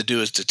all we have to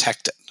do is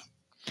detect it.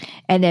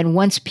 And then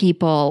once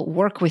people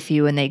work with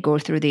you and they go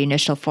through the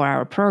initial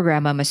 4-hour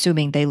program, I'm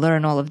assuming they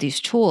learn all of these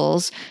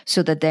tools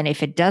so that then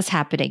if it does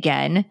happen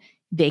again,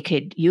 they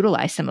could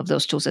utilize some of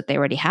those tools that they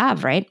already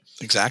have, right?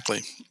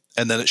 Exactly.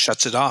 And then it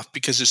shuts it off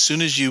because as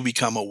soon as you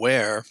become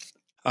aware,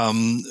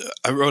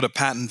 I wrote a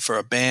patent for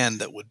a band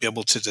that would be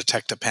able to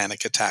detect a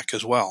panic attack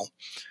as well.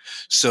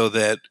 So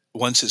that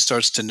once it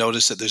starts to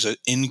notice that there's an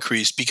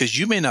increase, because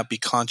you may not be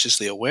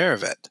consciously aware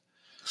of it,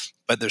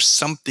 but there's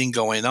something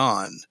going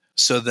on.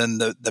 So then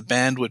the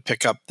band would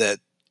pick up that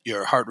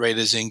your heart rate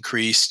is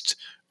increased,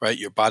 right?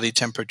 Your body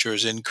temperature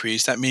is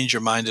increased. That means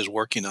your mind is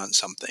working on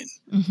something.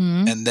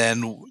 Mm-hmm. And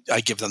then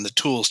I give them the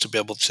tools to be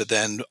able to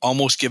then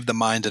almost give the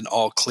mind an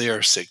all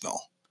clear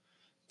signal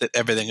that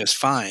everything is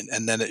fine.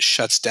 And then it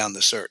shuts down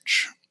the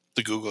search,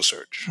 the Google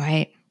search.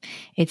 Right.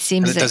 It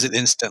seems and it does it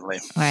instantly.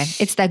 Right.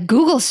 It's that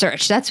Google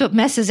search. That's what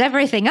messes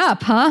everything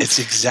up, huh? It's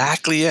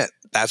exactly it.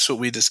 That's what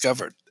we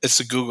discovered. It's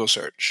the Google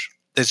search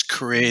that's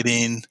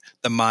creating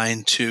the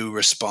mind to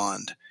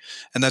respond.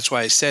 And that's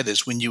why I said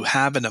is when you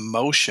have an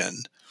emotion,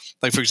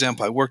 like, for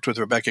example, I worked with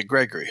Rebecca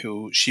Gregory,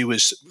 she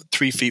was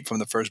 3 feet from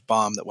the first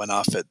bomb that went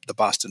off at the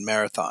Boston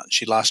Marathon.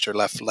 She lost her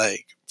left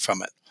leg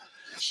from it.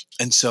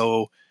 And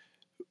so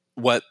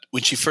when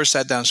she first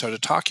sat down and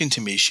started talking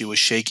to me, she was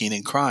shaking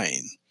and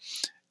crying.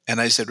 And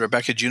I said,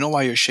 Rebecca, do you know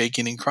why you're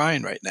shaking and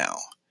crying right now?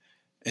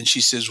 And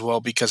she says, well,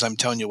 because I'm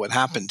telling you what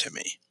happened to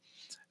me.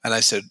 And I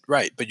said,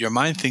 right, but your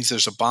mind thinks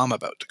there's a bomb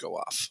about to go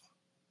off.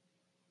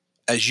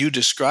 As you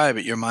describe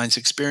it, your mind's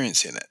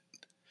experiencing it.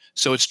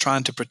 So it's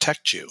trying to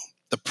protect you.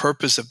 The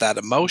purpose of that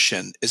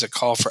emotion is a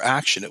call for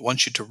action. It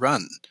wants you to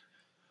run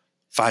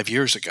 5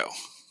 years ago.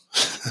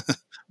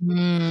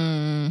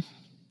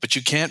 But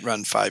you can't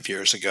run 5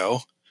 years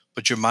ago.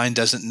 But your mind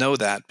doesn't know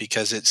that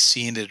because it's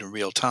seeing it in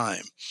real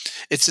time.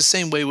 It's the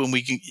same way when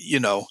we can,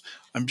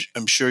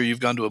 I'm sure you've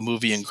gone to a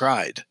movie and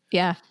cried.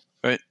 Yeah.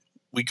 Right?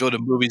 We go to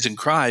movies and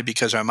cry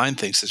because our mind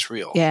thinks it's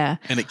real. Yeah.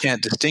 And it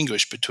can't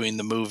distinguish between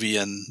the movie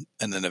and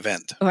an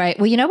event. Right.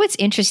 Well, you know what's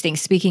interesting?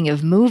 Speaking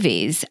of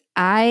movies,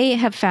 I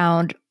have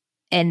found,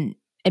 and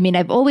I mean,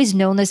 I've always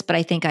known this, but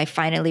I think I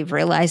finally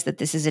realized that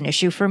this is an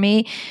issue for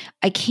me.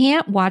 I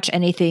can't watch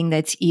anything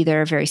that's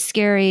either very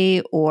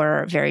scary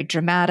or very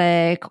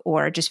dramatic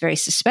or just very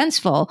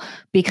suspenseful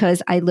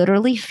because I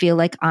literally feel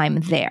like I'm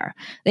there.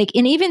 Like,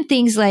 and even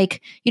things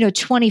like,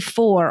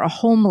 24 or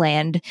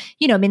Homeland,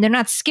 I mean, they're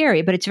not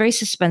scary, but it's very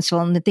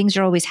suspenseful and the things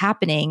are always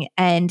happening.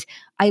 And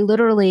I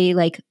literally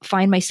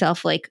find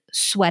myself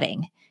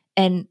sweating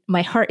and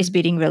my heart is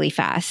beating really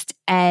fast.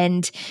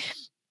 And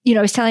I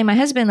was telling my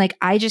husband,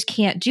 I just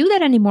can't do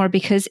that anymore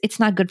because it's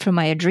not good for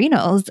my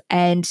adrenals.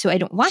 And so I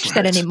don't watch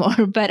that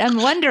anymore. But I'm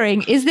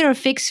wondering, is there a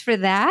fix for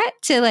that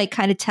to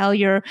kind of tell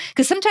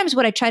because sometimes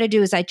what I try to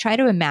do is I try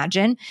to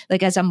imagine,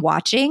 as I'm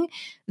watching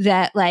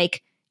that,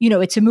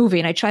 it's a movie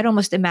and I try to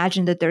almost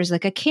imagine that there's a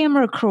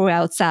camera crew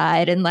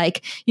outside and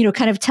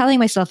kind of telling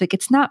myself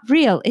it's not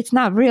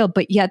real,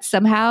 but yet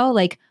somehow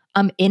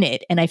I'm in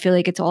it and I feel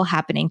like it's all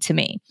happening to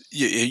me.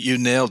 You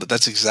nailed it.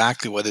 That's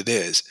exactly what it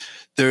is.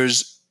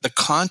 The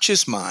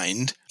conscious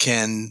mind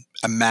can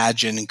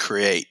imagine and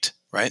create,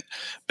 right?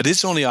 But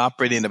it's only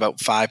operating about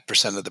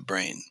 5% of the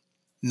brain.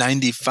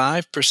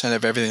 95%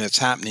 of everything that's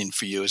happening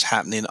for you is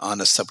happening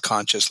on a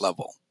subconscious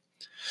level.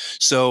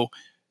 So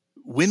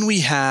when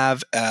we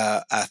have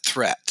a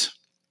threat,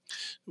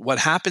 what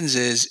happens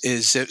is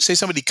say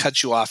somebody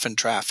cuts you off in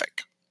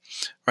traffic,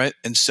 right?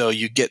 And so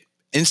you get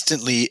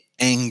instantly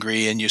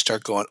angry and you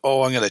start going,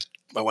 oh,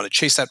 I want to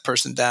chase that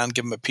person down,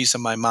 give them a piece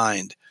of my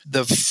mind.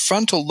 The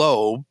frontal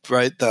lobe,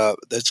 right,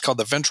 it's called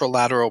the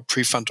ventrolateral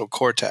prefrontal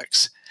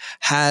cortex,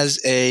 has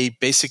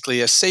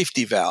basically a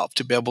safety valve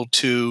to be able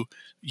to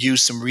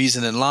use some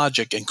reason and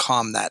logic and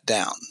calm that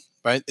down,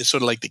 right? It's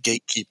sort of like the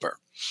gatekeeper.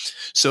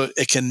 So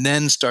it can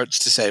then start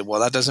to say, well,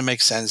 that doesn't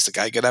make sense. The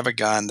guy could have a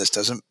gun. This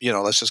doesn't,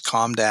 let's just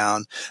calm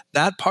down.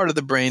 That part of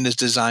the brain is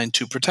designed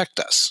to protect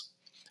us.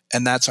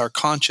 And that's our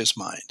conscious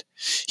mind.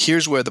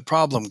 Here's where the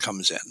problem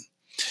comes in.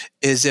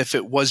 Is if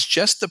it was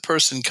just the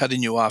person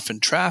cutting you off in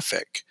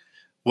traffic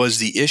was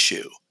the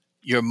issue,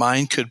 your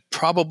mind could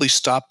probably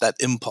stop that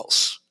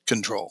impulse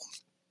control.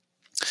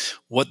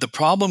 What the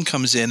problem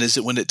comes in is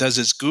that when it does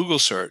its Google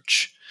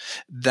search,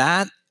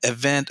 that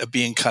event of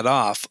being cut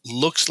off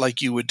looks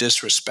like you were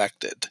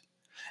disrespected.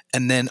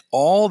 And then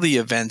all the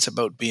events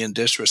about being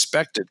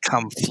disrespected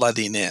come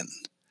flooding in.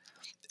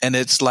 And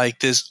it's like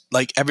this,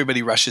 like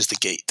everybody rushes the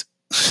gate,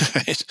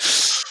 right?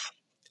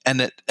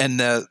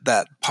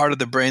 That part of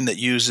the brain that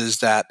uses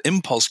that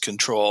impulse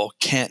control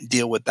can't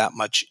deal with that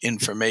much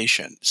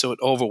information, so it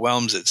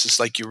overwhelms it. It's just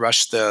like you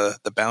rush the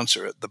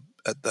bouncer at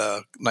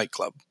the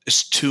nightclub.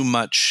 It's too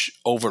much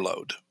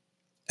overload,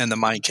 and the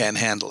mind can't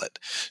handle it.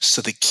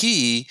 So the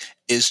key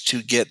is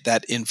to get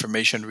that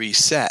information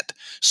reset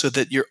so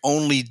that you're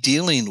only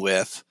dealing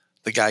with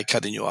the guy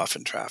cutting you off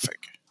in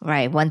traffic.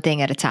 Right, one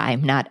thing at a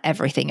time, not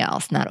everything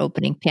else, not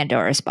opening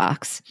Pandora's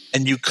box.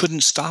 And you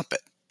couldn't stop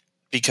it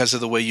because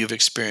of the way you've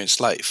experienced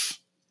life.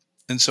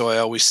 And so I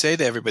always say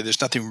to everybody, there's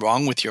nothing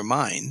wrong with your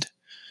mind.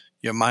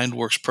 Your mind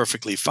works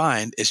perfectly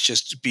fine. It's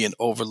just being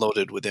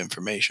overloaded with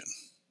information.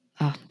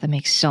 Oh, that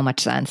makes so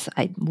much sense.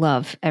 I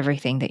love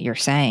everything that you're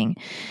saying.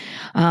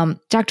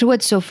 Dr.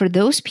 Wood, so for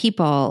those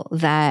people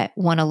that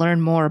want to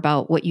learn more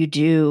about what you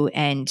do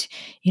and,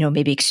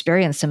 maybe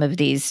experience some of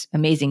these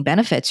amazing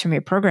benefits from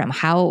your program,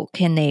 how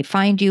can they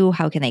find you?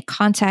 How can they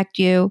contact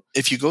you?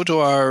 If you go to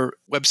our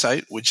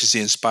website, which is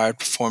the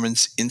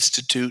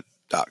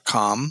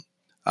inspiredperformanceinstitute.com,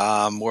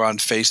 we're on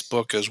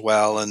Facebook as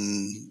well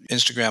and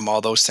Instagram, all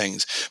those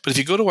things. But if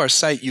you go to our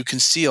site, you can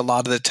see a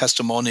lot of the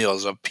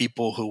testimonials of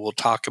people who will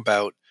talk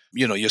about,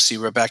 you'll see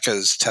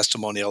Rebecca's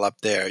testimonial up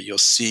there. You'll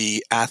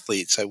see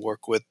athletes. I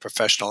work with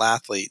professional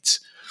athletes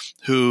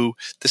who,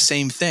 the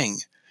same thing.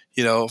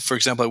 For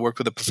example, I worked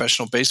with a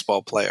professional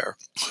baseball player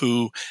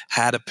who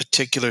had a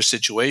particular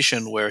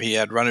situation where he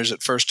had runners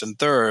at first and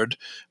third,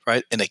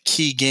 right, in a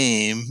key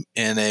game,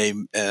 in a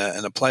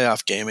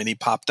playoff game, and he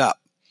popped up.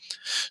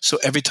 So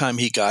every time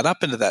he got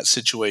up into that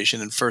situation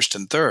in first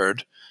and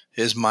third,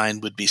 his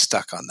mind would be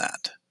stuck on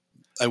that.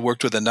 I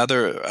worked with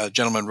another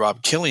gentleman,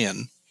 Rob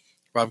Killian.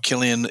 Rob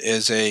Killian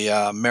is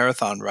a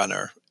marathon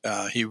runner.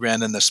 He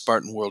ran in the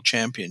Spartan World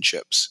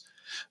Championships.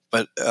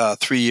 But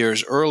 3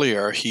 years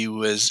earlier, he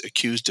was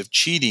accused of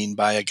cheating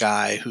by a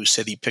guy who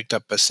said he picked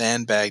up a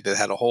sandbag that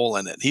had a hole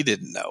in it. He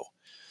didn't know.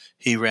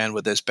 He ran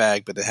with this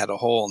bag, but it had a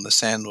hole and the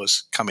sand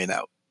was coming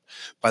out.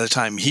 By the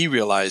time he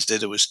realized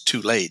it, it was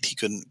too late. He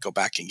couldn't go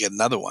back and get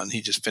another one.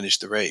 He just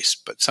finished the race.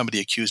 But somebody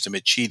accused him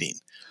of cheating.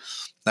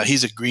 Now,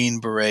 he's a Green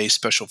Beret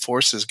Special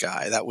Forces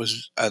guy. That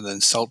was an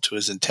insult to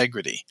his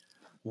integrity.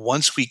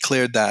 Once we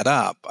cleared that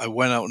up, I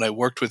went out and I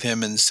worked with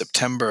him in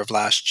September of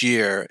last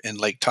year in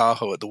Lake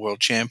Tahoe at the World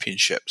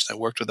Championships. I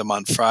worked with him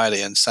on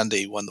Friday, and Sunday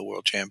he won the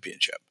World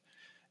Championship.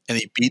 And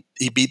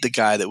he beat the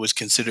guy that was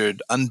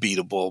considered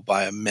unbeatable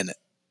by a minute.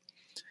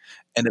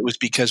 And it was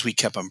because we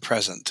kept him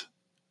present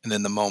and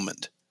in the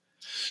moment.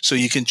 So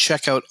you can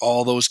check out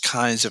all those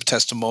kinds of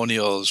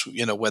testimonials,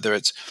 whether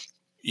it's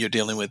you're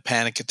dealing with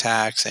panic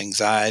attacks,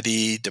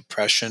 anxiety,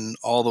 depression,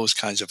 all those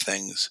kinds of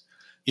things.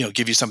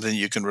 Give you something that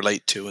you can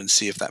relate to and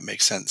see if that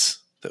makes sense,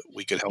 that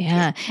we could help you.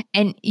 Yeah.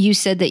 And you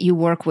said that you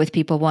work with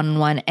people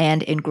one-on-one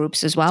and in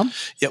groups as well?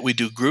 Yeah, we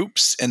do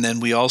groups, and then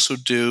we also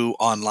do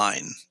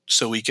online.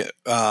 So we can,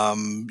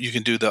 you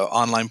can do the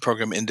online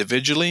program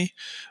individually,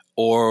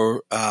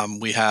 or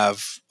we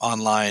have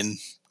online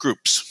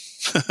groups.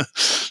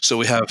 So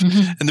we have,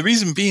 and the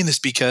reason being is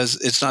because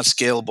it's not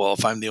scalable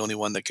if I'm the only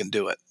one that can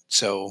do it.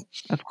 So,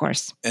 of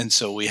course. And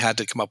so we had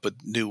to come up with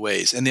new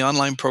ways. And the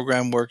online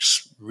program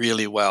works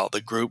really well.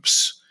 The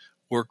groups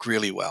work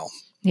really well.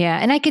 Yeah.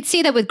 And I could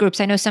see that with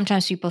groups. I know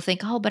sometimes people think,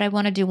 oh, but I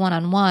want to do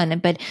one-on-one.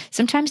 But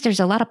sometimes there's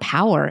a lot of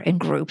power in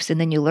groups. And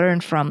then you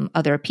learn from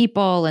other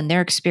people and their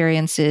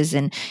experiences.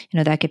 And,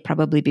 that could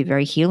probably be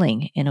very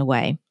healing in a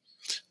way.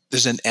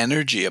 There's an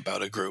energy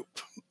about a group.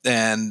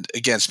 And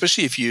again,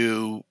 especially if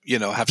you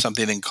have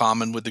something in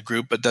common with the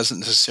group, but doesn't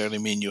necessarily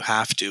mean you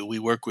have to. We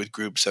work with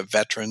groups of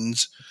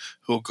veterans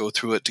who will go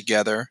through it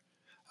together.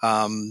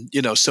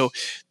 So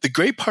the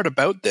great part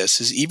about this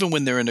is even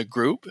when they're in a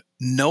group,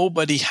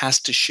 nobody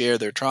has to share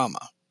their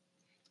trauma.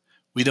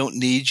 We don't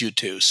need you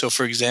to. So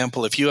for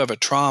example, if you have a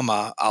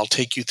trauma, I'll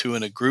take you through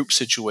in a group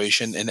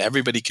situation and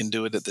everybody can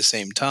do it at the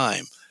same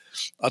time.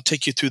 I'll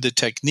take you through the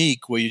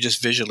technique where you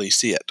just visually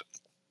see it.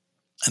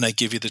 And I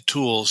give you the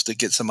tools that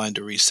get the mind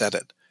to reset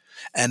it.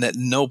 And at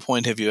no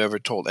point have you ever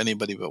told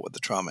anybody about what the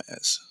trauma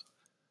is.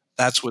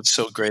 That's what's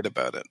so great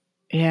about it.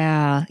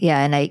 Yeah. Yeah.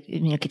 And I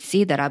could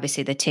see that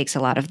obviously that takes a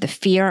lot of the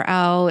fear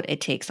out.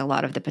 It takes a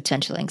lot of the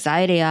potential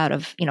anxiety out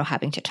of,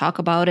 having to talk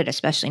about it,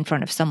 especially in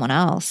front of someone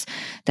else.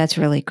 That's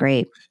really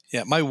great.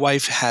 Yeah. My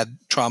wife had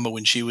trauma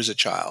when she was a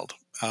child.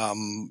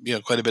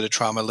 Quite a bit of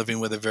trauma, living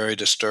with a very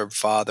disturbed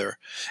father.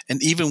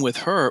 And even with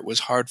her, it was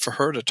hard for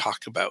her to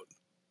talk about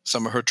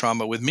some of her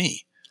trauma with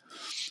me.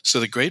 So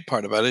the great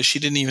part about it is she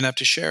didn't even have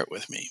to share it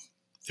with me.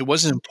 It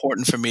wasn't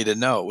important for me to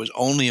know. It was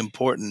only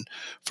important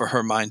for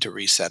her mind to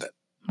reset it.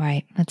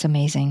 Right. That's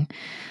amazing.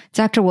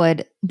 Dr.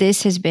 Wood,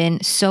 this has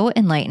been so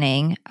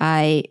enlightening.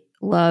 I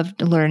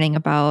loved learning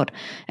about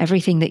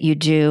everything that you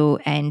do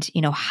and,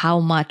 how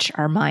much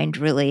our mind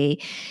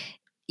really,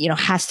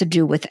 has to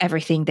do with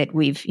everything that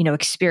we've,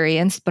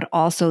 experienced, but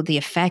also the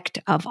effect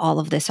of all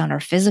of this on our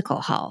physical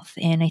health.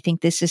 And I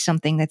think this is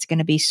something that's going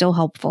to be so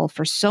helpful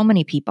for so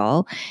many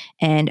people.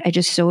 And I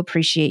just so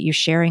appreciate you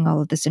sharing all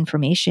of this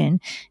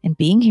information and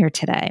being here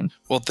today.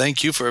 Well,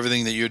 thank you for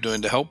everything that you're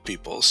doing to help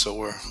people. So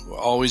we're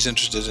always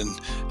interested in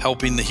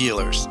helping the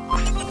healers.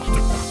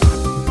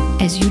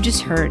 As you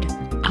just heard,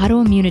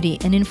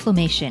 autoimmunity and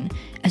inflammation,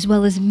 as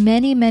well as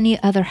many,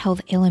 many other health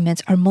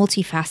ailments, are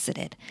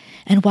multifaceted.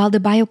 And while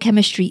the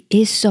biochemistry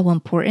is so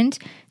important,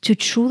 to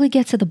truly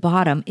get to the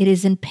bottom, it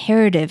is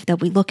imperative that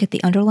we look at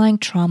the underlying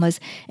traumas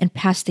and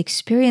past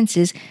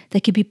experiences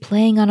that could be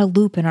playing on a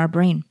loop in our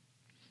brain.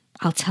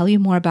 I'll tell you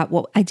more about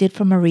what I did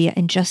for Maria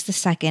in just a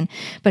second.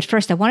 But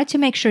first, I wanted to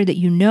make sure that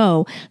you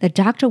know that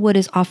Dr. Wood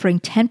is offering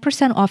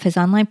 10% off his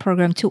online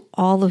program to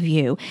all of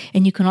you.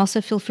 And you can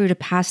also feel free to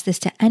pass this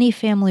to any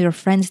family or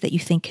friends that you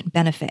think can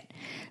benefit.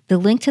 The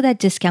link to that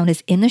discount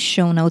is in the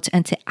show notes.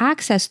 And to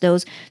access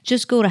those,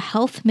 just go to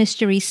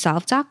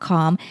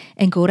healthmysterysolved.com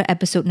and go to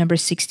episode number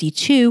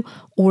 62,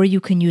 or you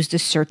can use the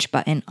search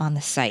button on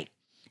the site.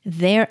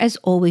 There, as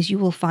always, you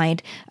will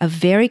find a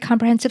very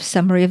comprehensive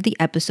summary of the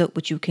episode,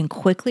 which you can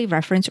quickly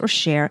reference or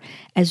share,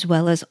 as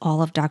well as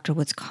all of Dr.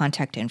 Wood's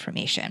contact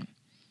information.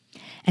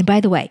 And by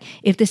the way,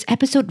 if this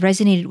episode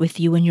resonated with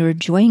you and you're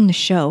enjoying the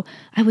show,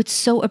 I would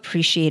so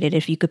appreciate it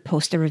if you could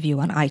post a review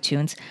on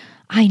iTunes.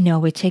 I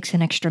know it takes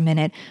an extra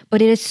minute,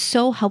 but it is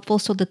so helpful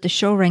so that the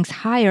show ranks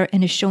higher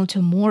and is shown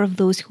to more of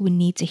those who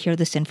need to hear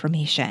this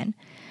information.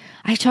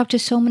 I talked to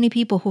so many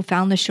people who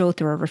found the show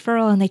through a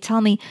referral, and they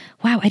tell me,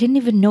 wow, I didn't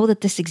even know that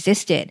this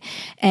existed.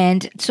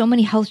 And so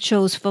many health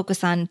shows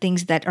focus on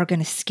things that are going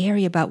to scare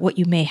you about what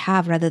you may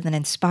have rather than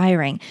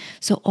inspiring.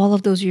 So all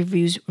of those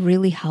reviews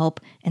really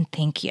help, and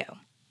thank you.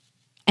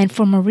 And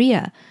for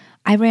Maria,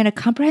 I ran a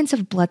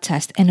comprehensive blood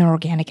test and an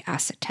organic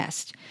acid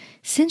test.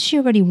 Since she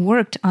already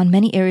worked on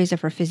many areas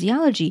of her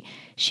physiology,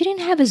 she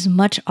didn't have as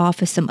much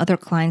off as some other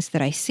clients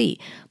that I see.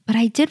 But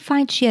I did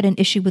find she had an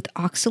issue with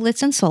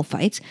oxalates and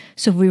sulfites,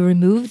 so we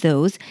removed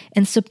those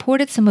and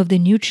supported some of the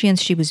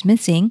nutrients she was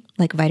missing,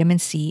 like vitamin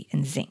C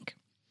and zinc.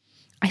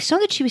 I saw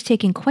that she was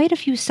taking quite a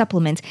few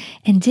supplements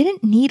and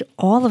didn't need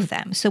all of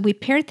them, so we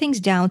pared things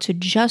down to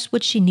just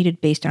what she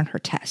needed based on her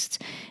tests.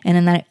 And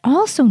then I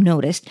also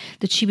noticed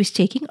that she was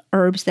taking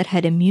herbs that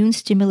had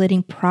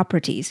immune-stimulating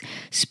properties,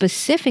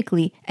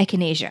 specifically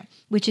echinacea,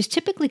 which is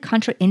typically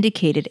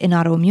contraindicated in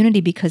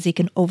autoimmunity because they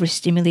can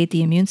overstimulate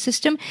the immune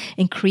system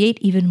and create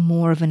even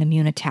more of an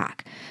immune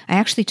attack. I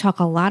actually talk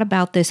a lot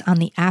about this on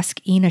the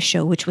Ask Ina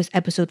show, which was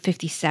episode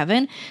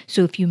 57.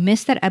 So if you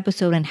missed that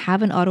episode and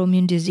have an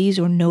autoimmune disease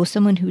or know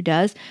someone who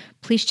does,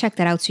 please check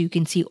that out so you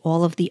can see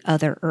all of the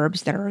other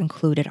herbs that are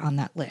included on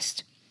that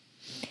list.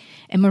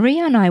 And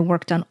Maria and I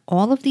worked on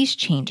all of these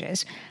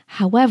changes.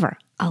 However,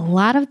 a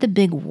lot of the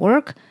big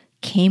work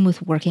came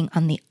with working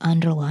on the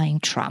underlying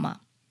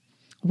trauma.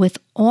 With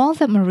all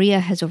that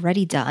Maria has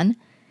already done,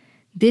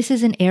 this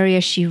is an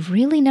area she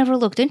really never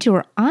looked into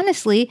or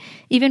honestly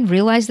even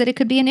realized that it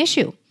could be an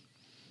issue.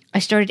 I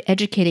started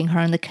educating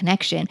her on the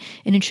connection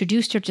and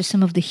introduced her to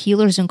some of the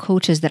healers and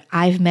coaches that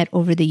I've met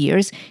over the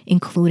years,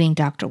 including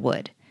Dr.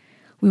 Wood.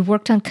 We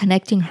worked on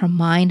connecting her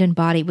mind and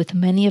body with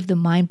many of the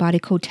mind-body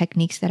code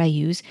techniques that I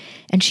use,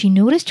 and she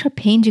noticed her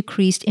pain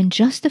decreased in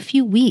just a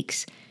few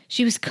weeks.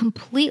 She was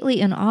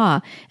completely in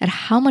awe at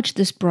how much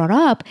this brought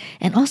up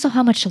and also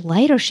how much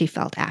lighter she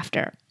felt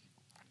after.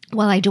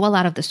 While I do a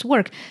lot of this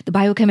work, the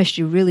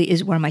biochemistry really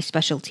is where my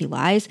specialty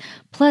lies.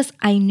 Plus,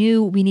 I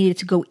knew we needed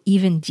to go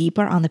even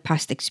deeper on the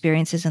past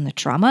experiences and the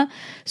trauma.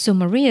 So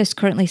Maria is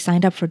currently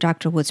signed up for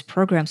Dr. Wood's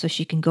program so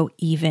she can go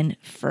even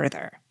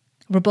further.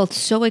 We're both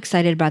so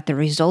excited about the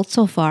results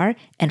so far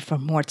and for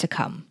more to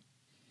come.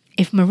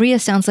 If Maria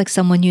sounds like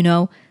someone you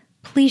know,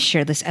 please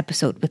share this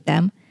episode with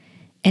them.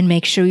 And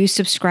make sure you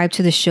subscribe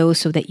to the show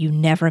so that you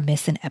never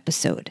miss an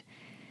episode.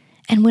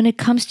 And when it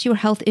comes to your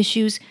health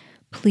issues,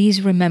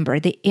 please remember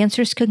the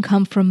answers can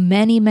come from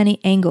many, many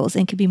angles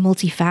and can be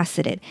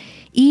multifaceted.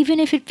 Even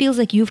if it feels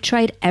like you've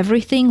tried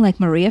everything like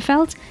Maria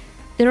felt,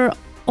 there are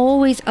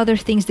always other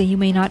things that you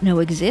may not know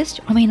exist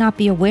or may not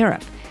be aware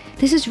of.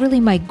 This is really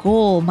my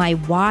goal, my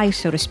why,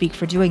 so to speak,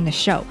 for doing the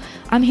show.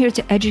 I'm here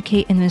to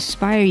educate and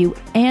inspire you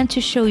and to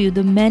show you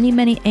the many,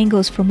 many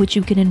angles from which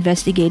you can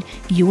investigate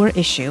your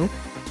issue,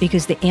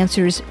 because the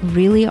answers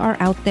really are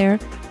out there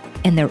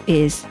and there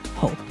is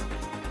hope.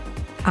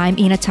 I'm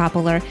Ina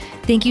Toppler.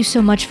 Thank you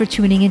so much for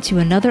tuning into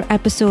another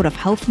episode of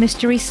Health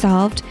Mystery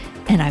Solved,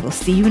 and I will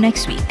see you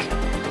next week.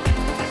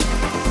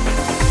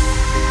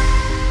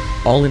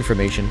 All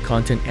information,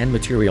 content, and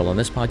material on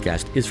this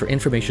podcast is for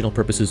informational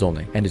purposes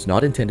only and is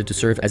not intended to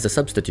serve as a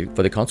substitute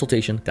for the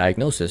consultation,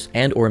 diagnosis,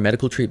 and/or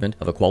medical treatment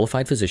of a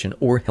qualified physician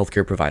or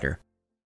healthcare provider.